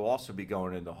Martinez, who will also be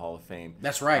going into the Hall of Fame.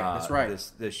 That's right.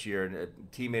 This year, and a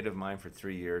teammate of mine for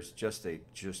 3 years. Just a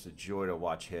joy to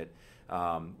watch hit.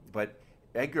 But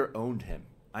Edgar owned him.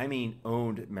 I mean,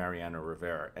 owned Mariano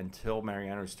Rivera until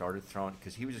Mariano started throwing,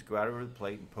 because he would just go out over the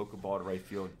plate and poke a ball to right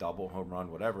field, double, home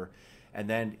run, whatever. And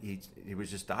then he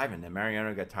was just diving. And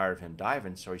Mariano got tired of him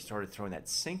diving, so he started throwing that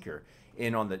sinker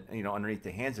in on the underneath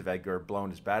the hands of Edgar, blowing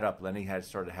his bat up. Then he had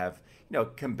started to have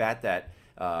combat that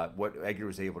what Edgar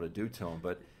was able to do to him.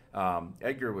 But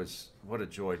Edgar was what a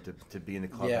joy to be in the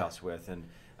clubhouse with. And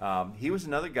he was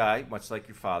another guy, much like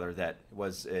your father, that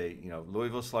was a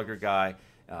Louisville Slugger guy,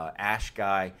 Ash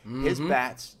guy. Mm-hmm. His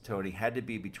bats, Tony, had to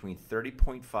be between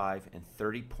 30.5 and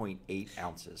 30.8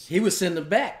 ounces. He would send them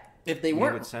back if they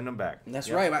weren't. He would send them back. That's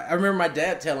right. I remember my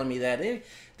dad telling me that.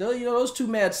 Those two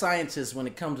mad scientists, when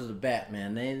it comes to the bat,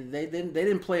 man, they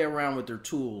didn't play around with their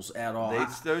tools at all.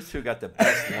 Those two got the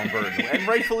best lumber, and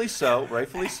rightfully so.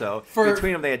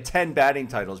 Between them, they had 10 batting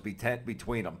titles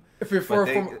between them.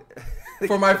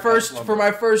 For my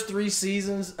first 3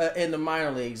 seasons in the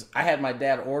minor leagues, I had my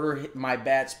dad order my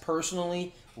bats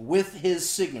personally with his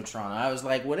Signatron. I was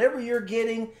like, whatever you're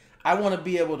getting, I want to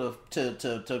be able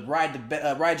to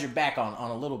ride your back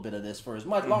on a little bit of this for as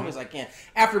much long as I can.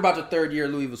 After about the 3rd year,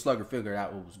 Louisville Slugger figured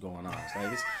out what was going on. It's like,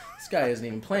 this guy isn't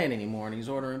even playing anymore, and he's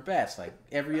ordering bats like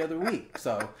every other week.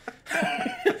 So,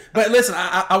 but listen,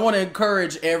 I want to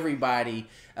encourage everybody,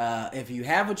 if you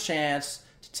have a chance,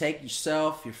 take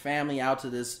yourself, your family out to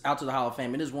the Hall of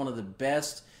Fame. It is one of the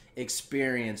best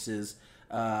experiences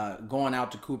going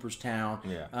out to Cooperstown.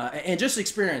 And just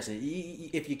experience it.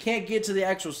 If you can't get to the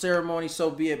actual ceremony, so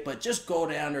be it, but just go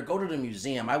down there, go to the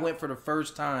museum. I went for the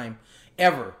first time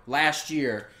ever last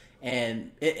year,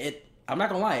 and I'm not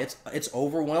gonna lie, it's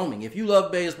overwhelming. If you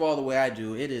love baseball the way I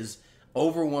do, it is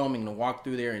overwhelming to walk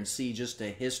through there and see just the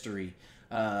history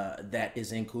that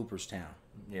is in Cooperstown.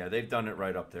 Yeah, they've done it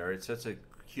right up there. It's such a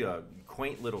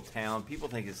quaint little town. People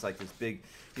think it's like this big,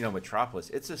 metropolis.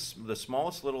 It's the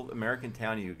smallest little American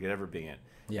town you could ever be in.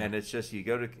 Yeah. And it's just, you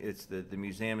go to, it's the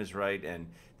museum is right, and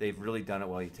they've really done it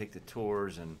well. You take the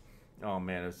tours, and oh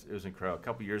man, it was incredible. A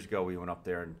couple years ago, we went up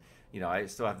there, and I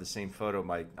still have the same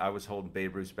photo. I was holding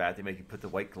Babe Ruth's bat. They make you put the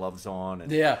white gloves on,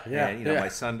 and my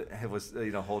son was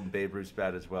holding Babe Ruth's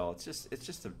bat as well. It's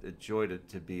just a joy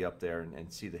to be up there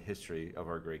and see the history of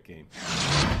our great game.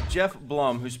 Jeff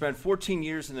Blum, who spent 14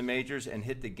 years in the majors and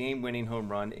hit the game-winning home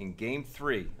run in Game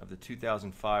 3 of the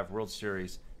 2005 World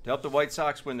Series to help the White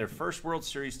Sox win their first World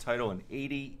Series title in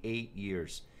 88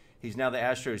 years. He's now the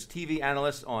Astros TV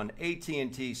analyst on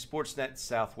AT&T Sportsnet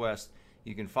Southwest.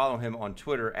 You can follow him on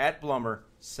Twitter at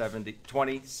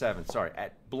Blummer27.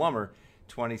 At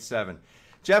Blummer27.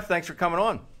 Jeff, thanks for coming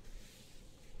on.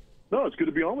 No, it's good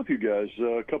to be on with you guys.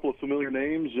 A couple of familiar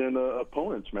names and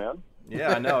opponents, man.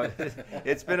 Yeah, I know.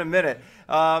 It's been a minute.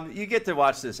 You get to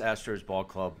watch this Astros ball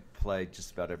club play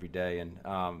just about every day, and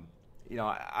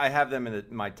I have them in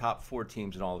my top 4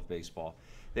 teams in all of baseball.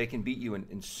 They can beat you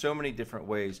in so many different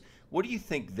ways. What do you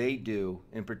think they do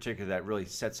in particular that really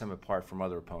sets them apart from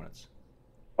other opponents?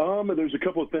 There's a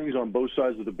couple of things on both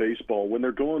sides of the baseball. When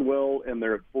they're going well and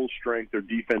they're at full strength, their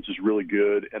defense is really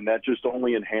good, and that just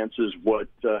only enhances what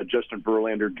Justin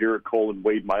Verlander, Garrett Cole, and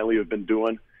Wade Miley have been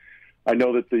doing. I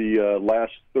know that the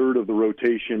last third of the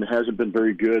rotation hasn't been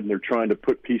very good, and they're trying to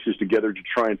put pieces together to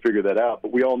try and figure that out.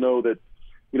 But we all know that,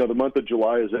 the month of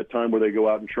July is that time where they go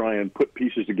out and try and put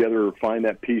pieces together or find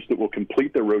that piece that will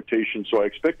complete their rotation. So I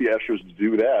expect the Astros to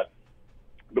do that.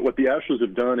 But what the Astros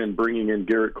have done in bringing in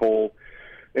Garrett Cole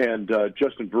and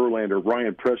Justin Verlander,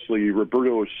 Ryan Presley,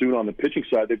 Roberto Osuna on the pitching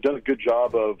side, they've done a good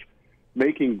job of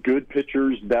making good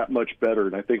pitchers that much better.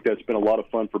 And I think that's been a lot of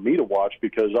fun for me to watch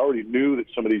because I already knew that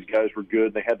some of these guys were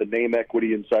good. They had the name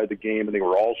equity inside the game, and they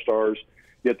were all-stars.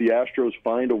 Yet the Astros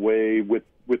find a way with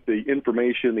the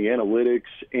information, the analytics,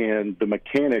 and the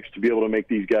mechanics to be able to make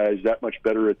these guys that much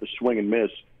better at the swing and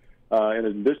miss. And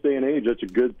in this day and age, that's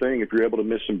a good thing if you're able to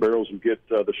miss some barrels and get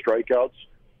the strikeouts.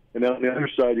 And then on the other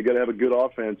side, you got to have a good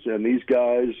offense. And these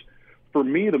guys, for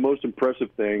me, the most impressive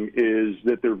thing is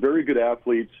that they're very good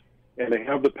athletes and they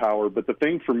have the power. But the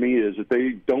thing for me is that they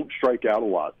don't strike out a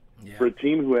lot. Yeah. For a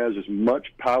team who has as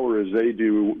much power as they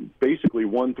do, basically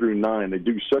 1 through 9, they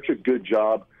do such a good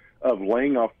job of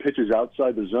laying off pitches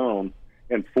outside the zone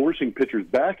and forcing pitchers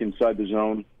back inside the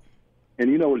zone. And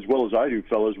you know as well as I do,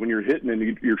 fellas, when you're hitting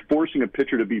and you're forcing a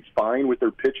pitcher to be fine with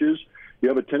their pitches, you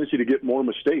have a tendency to get more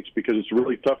mistakes because it's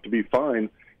really tough to be fine,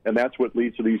 and that's what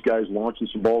leads to these guys launching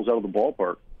some balls out of the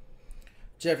ballpark.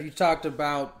 Jeff, you talked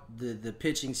about the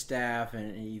pitching staff,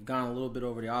 and you've gone a little bit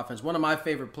over the offense. One of my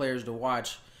favorite players to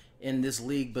watch in this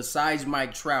league, besides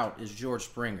Mike Trout, is George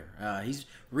Springer. He's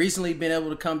recently been able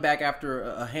to come back after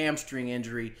a hamstring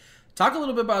injury. Talk a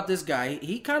little bit about this guy.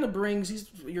 He kind of brings,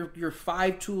 he's your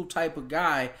five-tool type of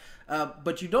guy,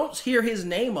 but you don't hear his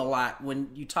name a lot when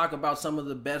you talk about some of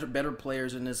the better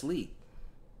players in this league.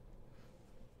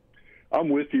 I'm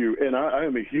with you, and I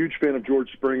am a huge fan of George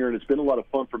Springer, and it's been a lot of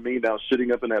fun for me now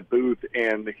sitting up in that booth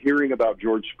and hearing about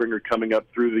George Springer coming up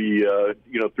through the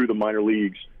through the minor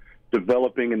leagues,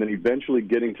 developing, and then eventually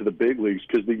getting to the big leagues.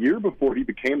 Because the year before he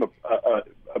became a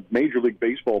Major League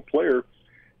Baseball player,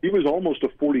 he was almost a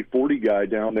 40-40 guy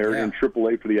down there in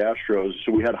AAA for the Astros,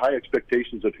 so we had high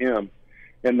expectations of him.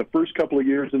 And the first couple of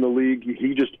years in the league,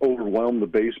 he just overwhelmed the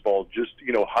baseball. Just,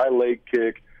 high leg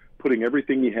kick, putting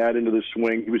everything he had into the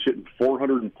swing. He was hitting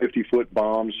 450-foot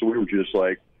bombs, so we were just,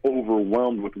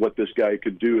 overwhelmed with what this guy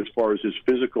could do as far as his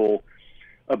physical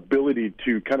ability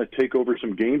to kind of take over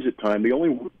some games at time. The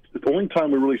only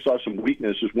time we really saw some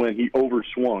weakness is when he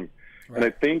overswung. Right. And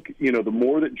I think, the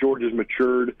more that George has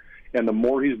matured and the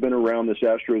more he's been around this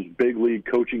Astros big league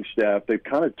coaching staff, they've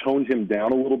kind of toned him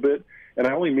down a little bit. And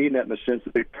I only mean that in the sense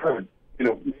that they've kind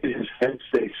of, made his head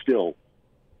stay still.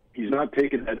 He's not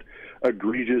taking that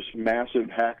egregious, massive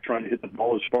hack trying to hit the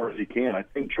ball as far as he can. I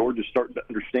think George is starting to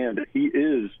understand that he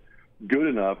is good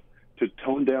enough to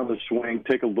tone down the swing,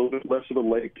 take a little bit less of a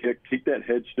leg kick, keep that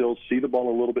head still, see the ball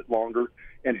a little bit longer,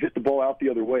 and hit the ball out the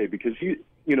other way. Because it's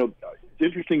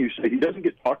interesting you say he doesn't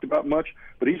get talked about much,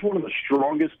 but he's one of the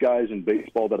strongest guys in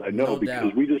baseball that I know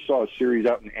because we just saw a series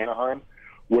out in Anaheim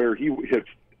where he hit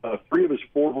 3 of his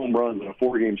 4 home runs in a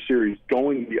 4-game series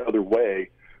going the other way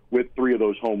with 3 of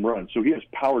those home runs. So he has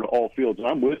power to all fields. And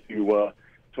I'm with you,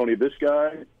 Tony. This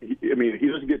guy, he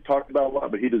doesn't get talked about a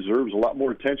lot, but he deserves a lot more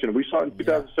attention. And we saw in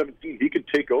 2017 he could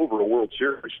take over a World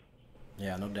Series.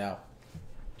 Yeah, no doubt.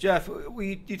 Jeff,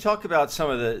 you talk about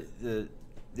some of the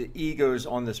egos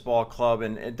on this ball club,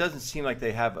 and it doesn't seem like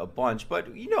they have a bunch,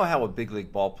 but you know how a big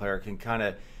league ball player can kind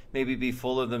of maybe be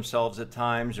full of themselves at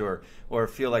times or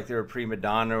feel like they're a prima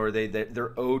donna or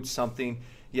they're owed something.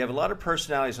 You have a lot of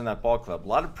personalities on that ball club, a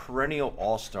lot of perennial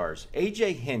all-stars.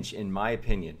 A.J. Hinch, in my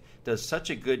opinion, does such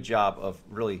a good job of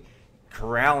really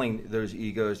corralling those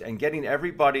egos and getting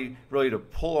everybody really to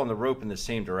pull on the rope in the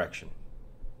same direction.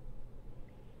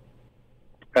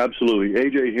 Absolutely.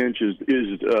 A.J. Hinch is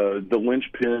the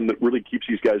linchpin that really keeps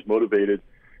these guys motivated.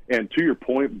 And to your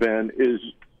point, Ben,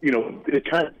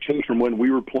 it kind of changed from when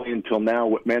we were playing till now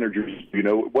what managers,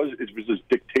 it was this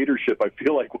dictatorship, I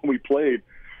feel like, when we played,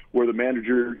 where the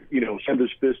manager, send his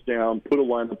fist down, put a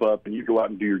lineup up, and you go out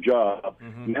and do your job.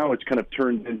 Mm-hmm. Now it's kind of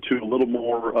turned into a little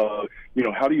more,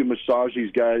 how do you massage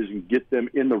these guys and get them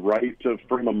in the right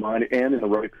frame of mind and in the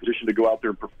right position to go out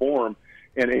there and perform.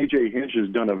 And A.J. Hinch has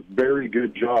done a very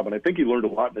good job, and I think he learned a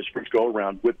lot in his first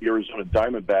go-around with the Arizona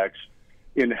Diamondbacks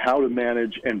in how to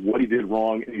manage and what he did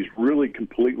wrong, and he's really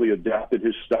completely adapted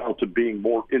his style to being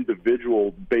more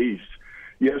individual-based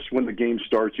yes, when the game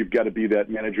starts, you've got to be that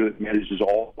manager that manages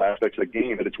all aspects of the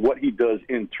game. But it's what he does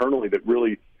internally that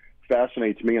really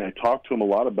fascinates me, and I talk to him a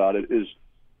lot about it, is,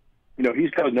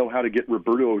 he's got to know how to get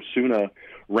Roberto Osuna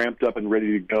ramped up and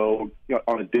ready to go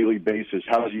on a daily basis.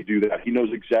 How does he do that? He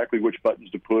knows exactly which buttons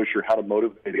to push or how to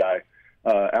motivate a guy.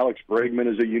 Alex Bregman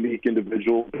is a unique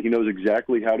individual. He knows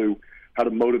exactly how to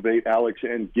motivate Alex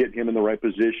and get him in the right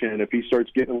position. And if he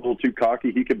starts getting a little too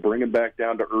cocky, he can bring him back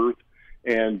down to earth.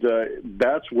 And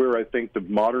that's where I think the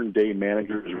modern-day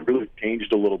manager has really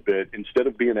changed a little bit. Instead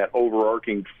of being that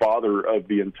overarching father of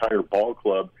the entire ball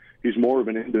club, he's more of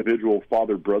an individual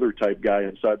father-brother type guy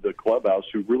inside the clubhouse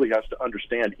who really has to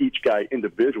understand each guy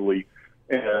individually,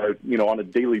 on a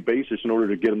daily basis in order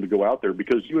to get him to go out there.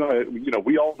 Because,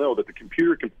 we all know that the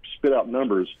computer can spit out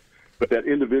numbers, but that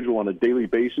individual on a daily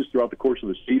basis throughout the course of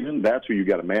the season, that's who you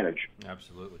got to manage.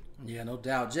 Absolutely. Yeah, no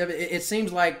doubt. Jeff, it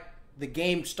seems like the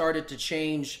game started to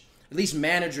change, at least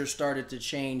managers started to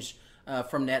change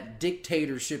from that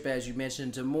dictatorship, as you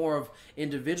mentioned, to more of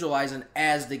individualizing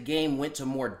as the game went to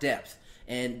more depth.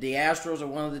 And the Astros are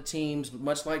one of the teams,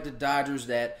 much like the Dodgers,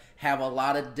 that have a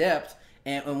lot of depth.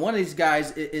 And one of these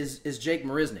guys is Jake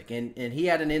Marisnick. And he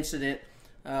had an incident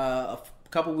a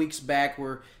couple weeks back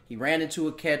where he ran into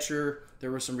a catcher.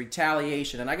 There was some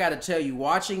retaliation. And I got to tell you,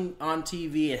 watching on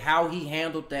TV and how he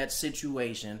handled that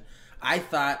situation, I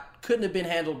thought couldn't have been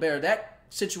handled better. That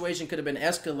situation could have been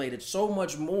escalated so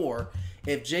much more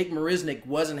if Jake Marisnick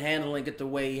wasn't handling it the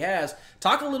way he has.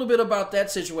 Talk a little bit about that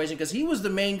situation, because he was the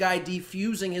main guy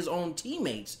defusing his own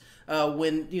teammates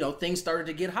when things started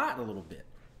to get hot a little bit.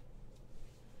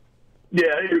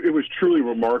 Yeah, it was truly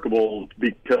remarkable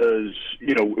because,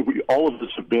 all of us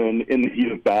have been in the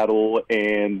heat of battle,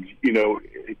 and,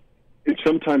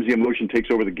 sometimes the emotion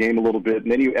takes over the game a little bit,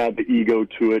 and then you add the ego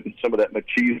to it and some of that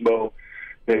machismo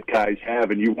that guys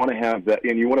have, and you want to have that,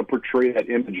 and you want to portray that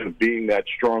image of being that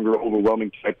stronger,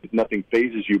 overwhelming type that nothing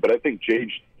phases you. But I think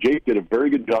Jake did a very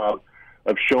good job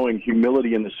of showing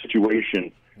humility in the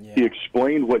situation. Yeah. He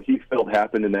explained what he felt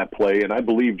happened in that play, and I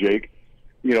believe Jake,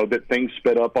 that things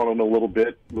sped up on him a little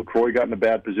bit. LaCroix got in a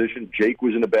bad position. Jake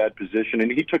was in a bad position,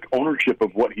 and he took ownership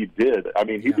of what he did. I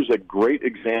mean, he was a great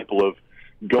example of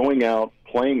going out,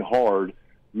 playing hard,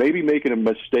 maybe making a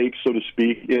mistake, so to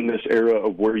speak, in this era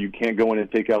of where you can't go in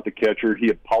and take out the catcher. He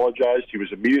apologized. He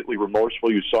was immediately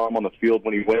remorseful. You saw him on the field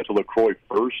when he went to LaCroix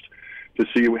first to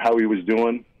see how he was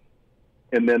doing.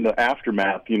 And then the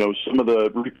aftermath, some of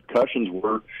the repercussions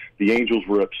were the Angels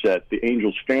were upset. The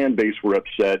Angels fan base were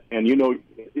upset. And,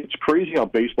 it's crazy how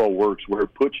baseball works, where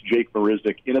it puts Jake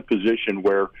Marisnick in a position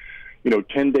where,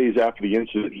 10 days after the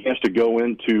incident, he has to go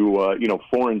into,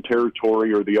 foreign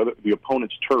territory or the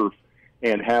opponent's turf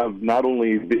and have not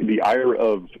only the ire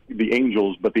of the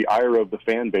Angels, but the ire of the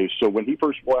fan base. So when he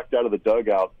first walked out of the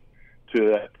dugout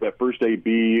to that first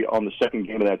AB on the second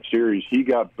game of that series, he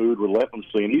got booed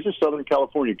relentlessly. And he's a Southern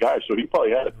California guy, so he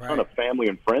probably had a ton of family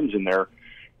and friends in there.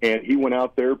 And he went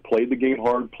out there, played the game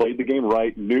hard, played the game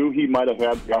right, knew he was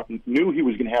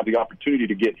going to have the opportunity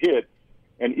to get hit.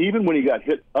 And even when he got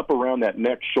hit up around that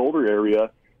neck shoulder area,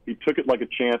 he took it like a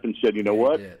champ and said,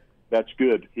 that's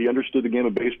good. He understood the game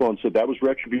of baseball and said, that was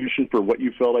retribution for what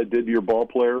you felt I did to your ball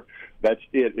player. That's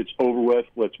it. It's over with.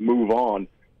 Let's move on.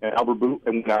 And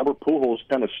when Albert Pujols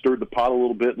kind of stirred the pot a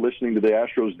little bit listening to the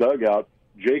Astros dugout,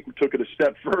 Jake took it a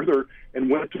step further and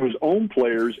went to his own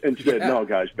players and said, no,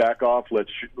 guys, back off. Let's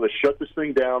shut this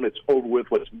thing down. It's over with.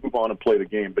 Let's move on and play the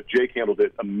game. But Jake handled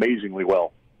it amazingly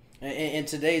well. In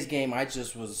today's game, I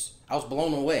was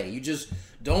blown away. You just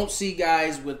don't see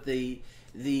guys with the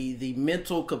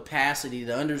mental capacity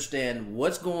to understand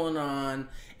what's going on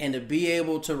and to be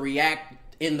able to react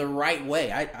in the right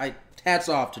way. I hats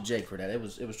off to Jake for that. It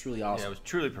was truly awesome. Yeah, it was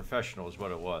truly professional is what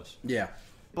it was. Yeah.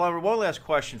 Blummer, one last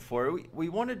question for you. We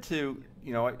wanted to,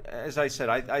 as I said,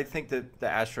 I think that the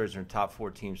Astros are in top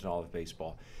 4 teams in all of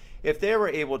baseball. If they were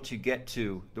able to get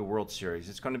to the World Series,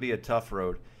 it's going to be a tough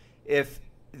road. If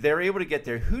they're able to get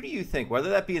there, who do you think,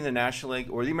 whether that be in the National League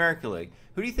or the American League,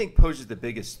 who do you think poses the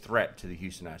biggest threat to the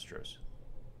Houston Astros?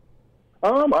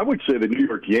 I would say the New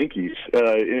York Yankees,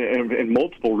 and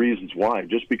multiple reasons why.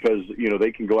 Just because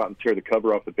they can go out and tear the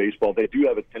cover off the baseball, they do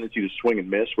have a tendency to swing and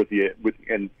miss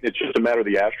and it's just a matter of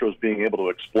the Astros being able to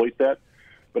exploit that.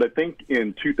 But I think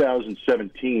in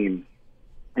 2017,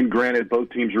 and granted both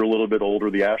teams are a little bit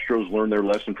older, the Astros learned their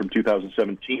lesson from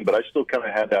 2017, but I still kind of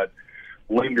had that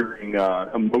lingering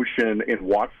emotion in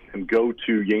watching them go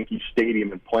to Yankee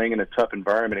Stadium and playing in a tough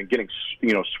environment and getting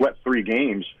swept 3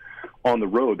 games on the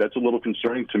road. That's a little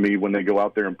concerning to me when they go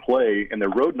out there and play. And their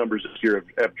road numbers this year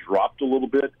have dropped a little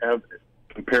bit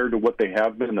compared to what they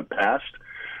have been in the past.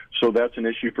 So that's an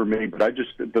issue for me. But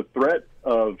the threat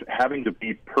of having to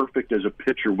be perfect as a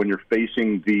pitcher when you're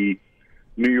facing the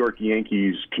New York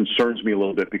Yankees concerns me a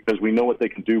little bit, because we know what they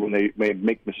can do when they may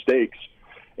make mistakes.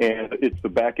 And it's the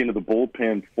back end of the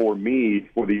bullpen for me,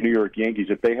 for the New York Yankees.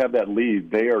 If they have that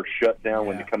lead, they are shut down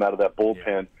when they come out of that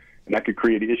bullpen, and that could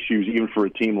create issues even for a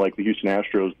team like the Houston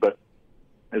Astros. But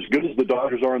as good as the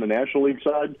Dodgers are on the National League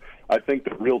side, I think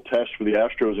the real test for the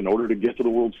Astros in order to get to the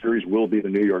World Series will be the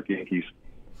New York Yankees.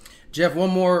 Jeff, one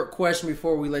more question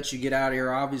before we let you get out of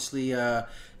here. Obviously,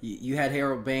 you had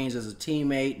Harold Baines as a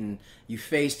teammate, and you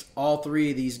faced all three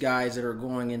of these guys that are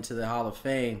going into the Hall of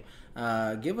Fame.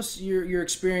 Give us your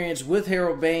experience with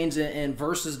Harold Baines and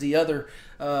versus the other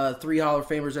three Hall of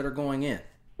Famers that are going in.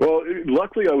 Well,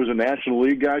 luckily I was a National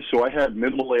League guy, so I had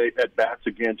minimal at-bats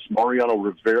against Mariano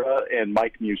Rivera and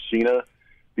Mike Mussina.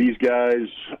 These guys,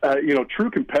 true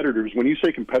competitors. When you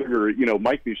say competitor,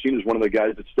 Mike Mussina is one of the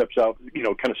guys that steps out,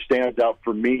 kind of stands out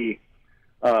for me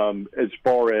as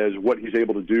far as what he's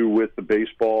able to do with the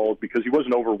baseball, because he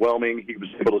wasn't overwhelming. He was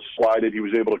able to slide it. He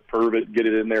was able to curve it, get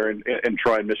it in there, and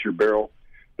try and miss your barrel.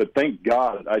 But thank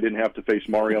God I didn't have to face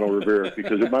Mariano Rivera,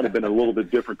 because it might have been a little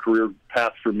bit different career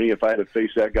path for me if I had to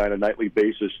face that guy on a nightly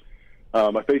basis.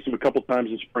 I faced him a couple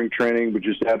times in spring training, but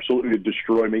just absolutely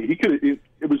destroy me.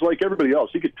 It was like everybody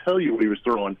else. He could tell you what he was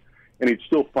throwing, and he'd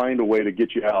still find a way to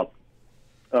get you out.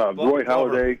 Roy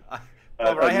Halladay,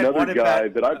 another guy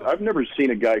that I've never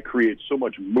seen a guy create so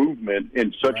much movement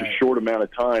in such a short amount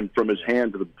of time from his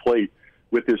hand to the plate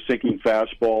with his sinking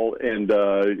fastball. And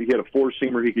he had a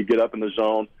four-seamer he could get up in the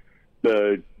zone.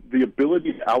 The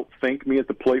ability to outthink me at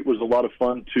the plate was a lot of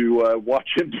fun to watch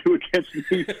him do against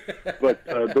me. But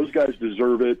those guys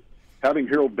deserve it. Having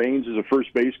Harold Baines as a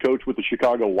first base coach with the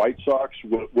Chicago White Sox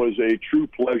was a true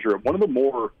pleasure. One of the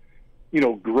more,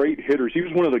 great hitters. He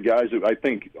was one of the guys that I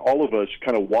think all of us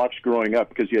kind of watched growing up,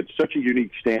 because he had such a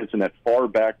unique stance in that far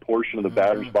back portion of the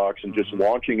batter's box and just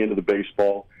launching into the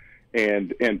baseball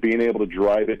and being able to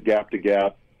drive it gap to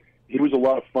gap. He was a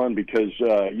lot of fun because,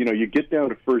 you get down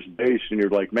to first base and you're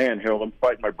like, man, Harold, I'm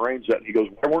fighting my brains out. And he goes,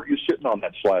 why weren't you sitting on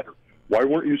that slider? Why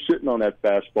weren't you sitting on that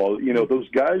fastball? Those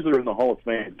guys that are in the Hall of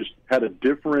Fame just had a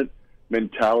different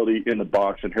mentality in the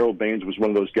box, and Harold Baines was one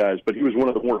of those guys. But he was one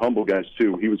of the more humble guys,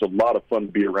 too. He was a lot of fun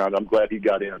to be around. I'm glad he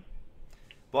got in.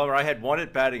 Well, I had one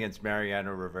at bat against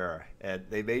Mariano Rivera, and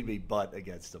they made me butt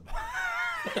against him.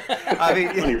 I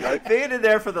mean, being in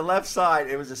there for the left side,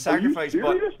 it was a sacrifice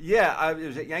bunt. Yeah, it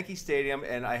was at Yankee Stadium,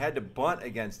 and I had to bunt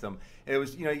against them. It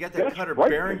was, you got that cutter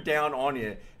bearing down on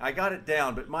you. I got it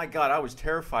down, but my God, I was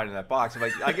terrified in that box. I'm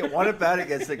like, I get one at bat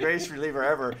against the greatest reliever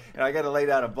ever, and I got to lay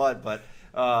down a bunt. But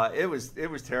it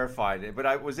was terrifying. But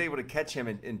I was able to catch him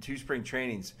in two spring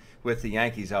trainings with the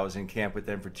Yankees. I was in camp with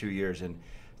them for 2 years, and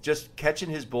just catching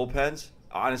his bullpens.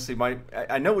 Honestly,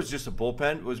 I know it was just a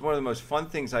bullpen. It was one of the most fun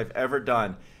things I've ever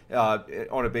done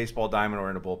on a baseball diamond or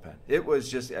in a bullpen. It was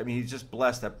just, he's just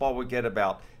blessed. That ball would get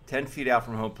about 10 feet out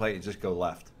from home plate and just go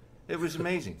left. It was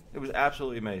amazing. It was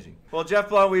absolutely amazing. Well, Jeff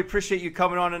Blount, we appreciate you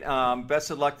coming on.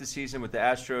 Best of luck this season with the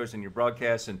Astros and your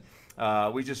broadcast. And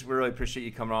we really appreciate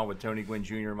you coming on with Tony Gwynn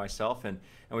Jr. and myself. And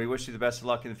we wish you the best of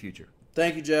luck in the future.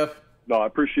 Thank you, Jeff. No, I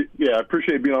appreciate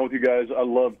being on with you guys. I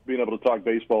love being able to talk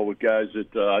baseball with guys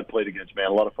that I played against, man.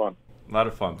 A lot of fun. A lot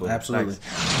of fun, Blue. Absolutely.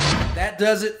 Thanks. That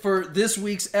does it for this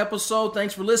week's episode.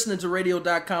 Thanks for listening to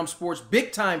Radio.com Sports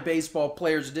Big Time Baseball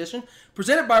Players Edition,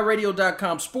 presented by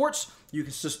Radio.com Sports. You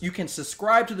can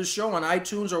subscribe to the show on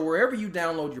iTunes or wherever you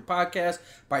download your podcast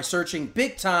by searching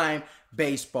Big Time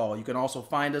Baseball. You can also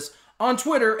find us on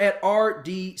Twitter at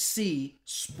RDC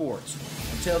Sports.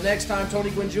 Until next time,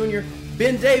 Tony Gwynn Jr.,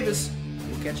 Ben Davis.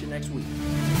 We'll catch you next week.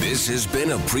 This has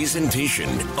been a presentation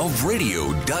of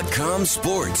Radio.com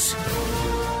Sports.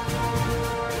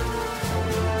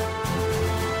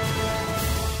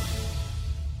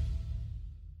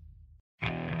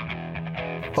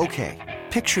 Okay,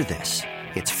 picture this.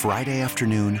 It's Friday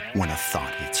afternoon when a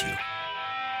thought hits you.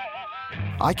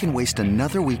 I can waste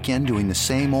another weekend doing the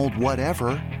same old whatever,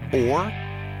 or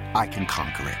I can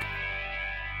conquer it.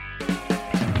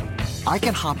 I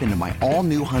can hop into my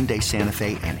all-new Hyundai Santa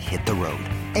Fe and hit the road.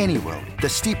 Any road. The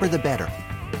steeper, the better.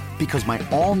 Because my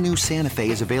all-new Santa Fe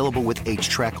is available with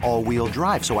H-Track all-wheel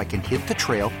drive, so I can hit the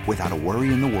trail without a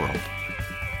worry in the world.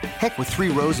 Heck, with 3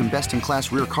 rows and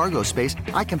best-in-class rear cargo space,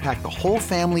 I can pack the whole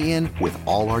family in with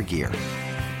all our gear.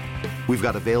 We've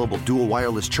got available dual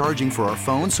wireless charging for our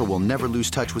phones, so we'll never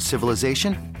lose touch with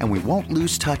civilization, and we won't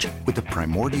lose touch with the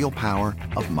primordial power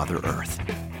of Mother Earth.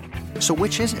 So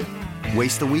which is it?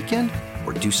 Waste the weekend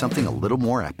or do something a little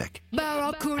more epic?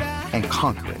 And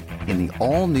conquer it in the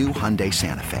all-new Hyundai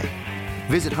Santa Fe.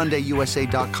 Visit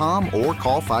HyundaiUSA.com or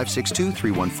call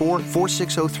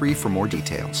 562-314-4603 for more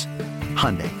details.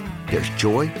 Hyundai, there's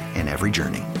joy in every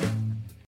journey.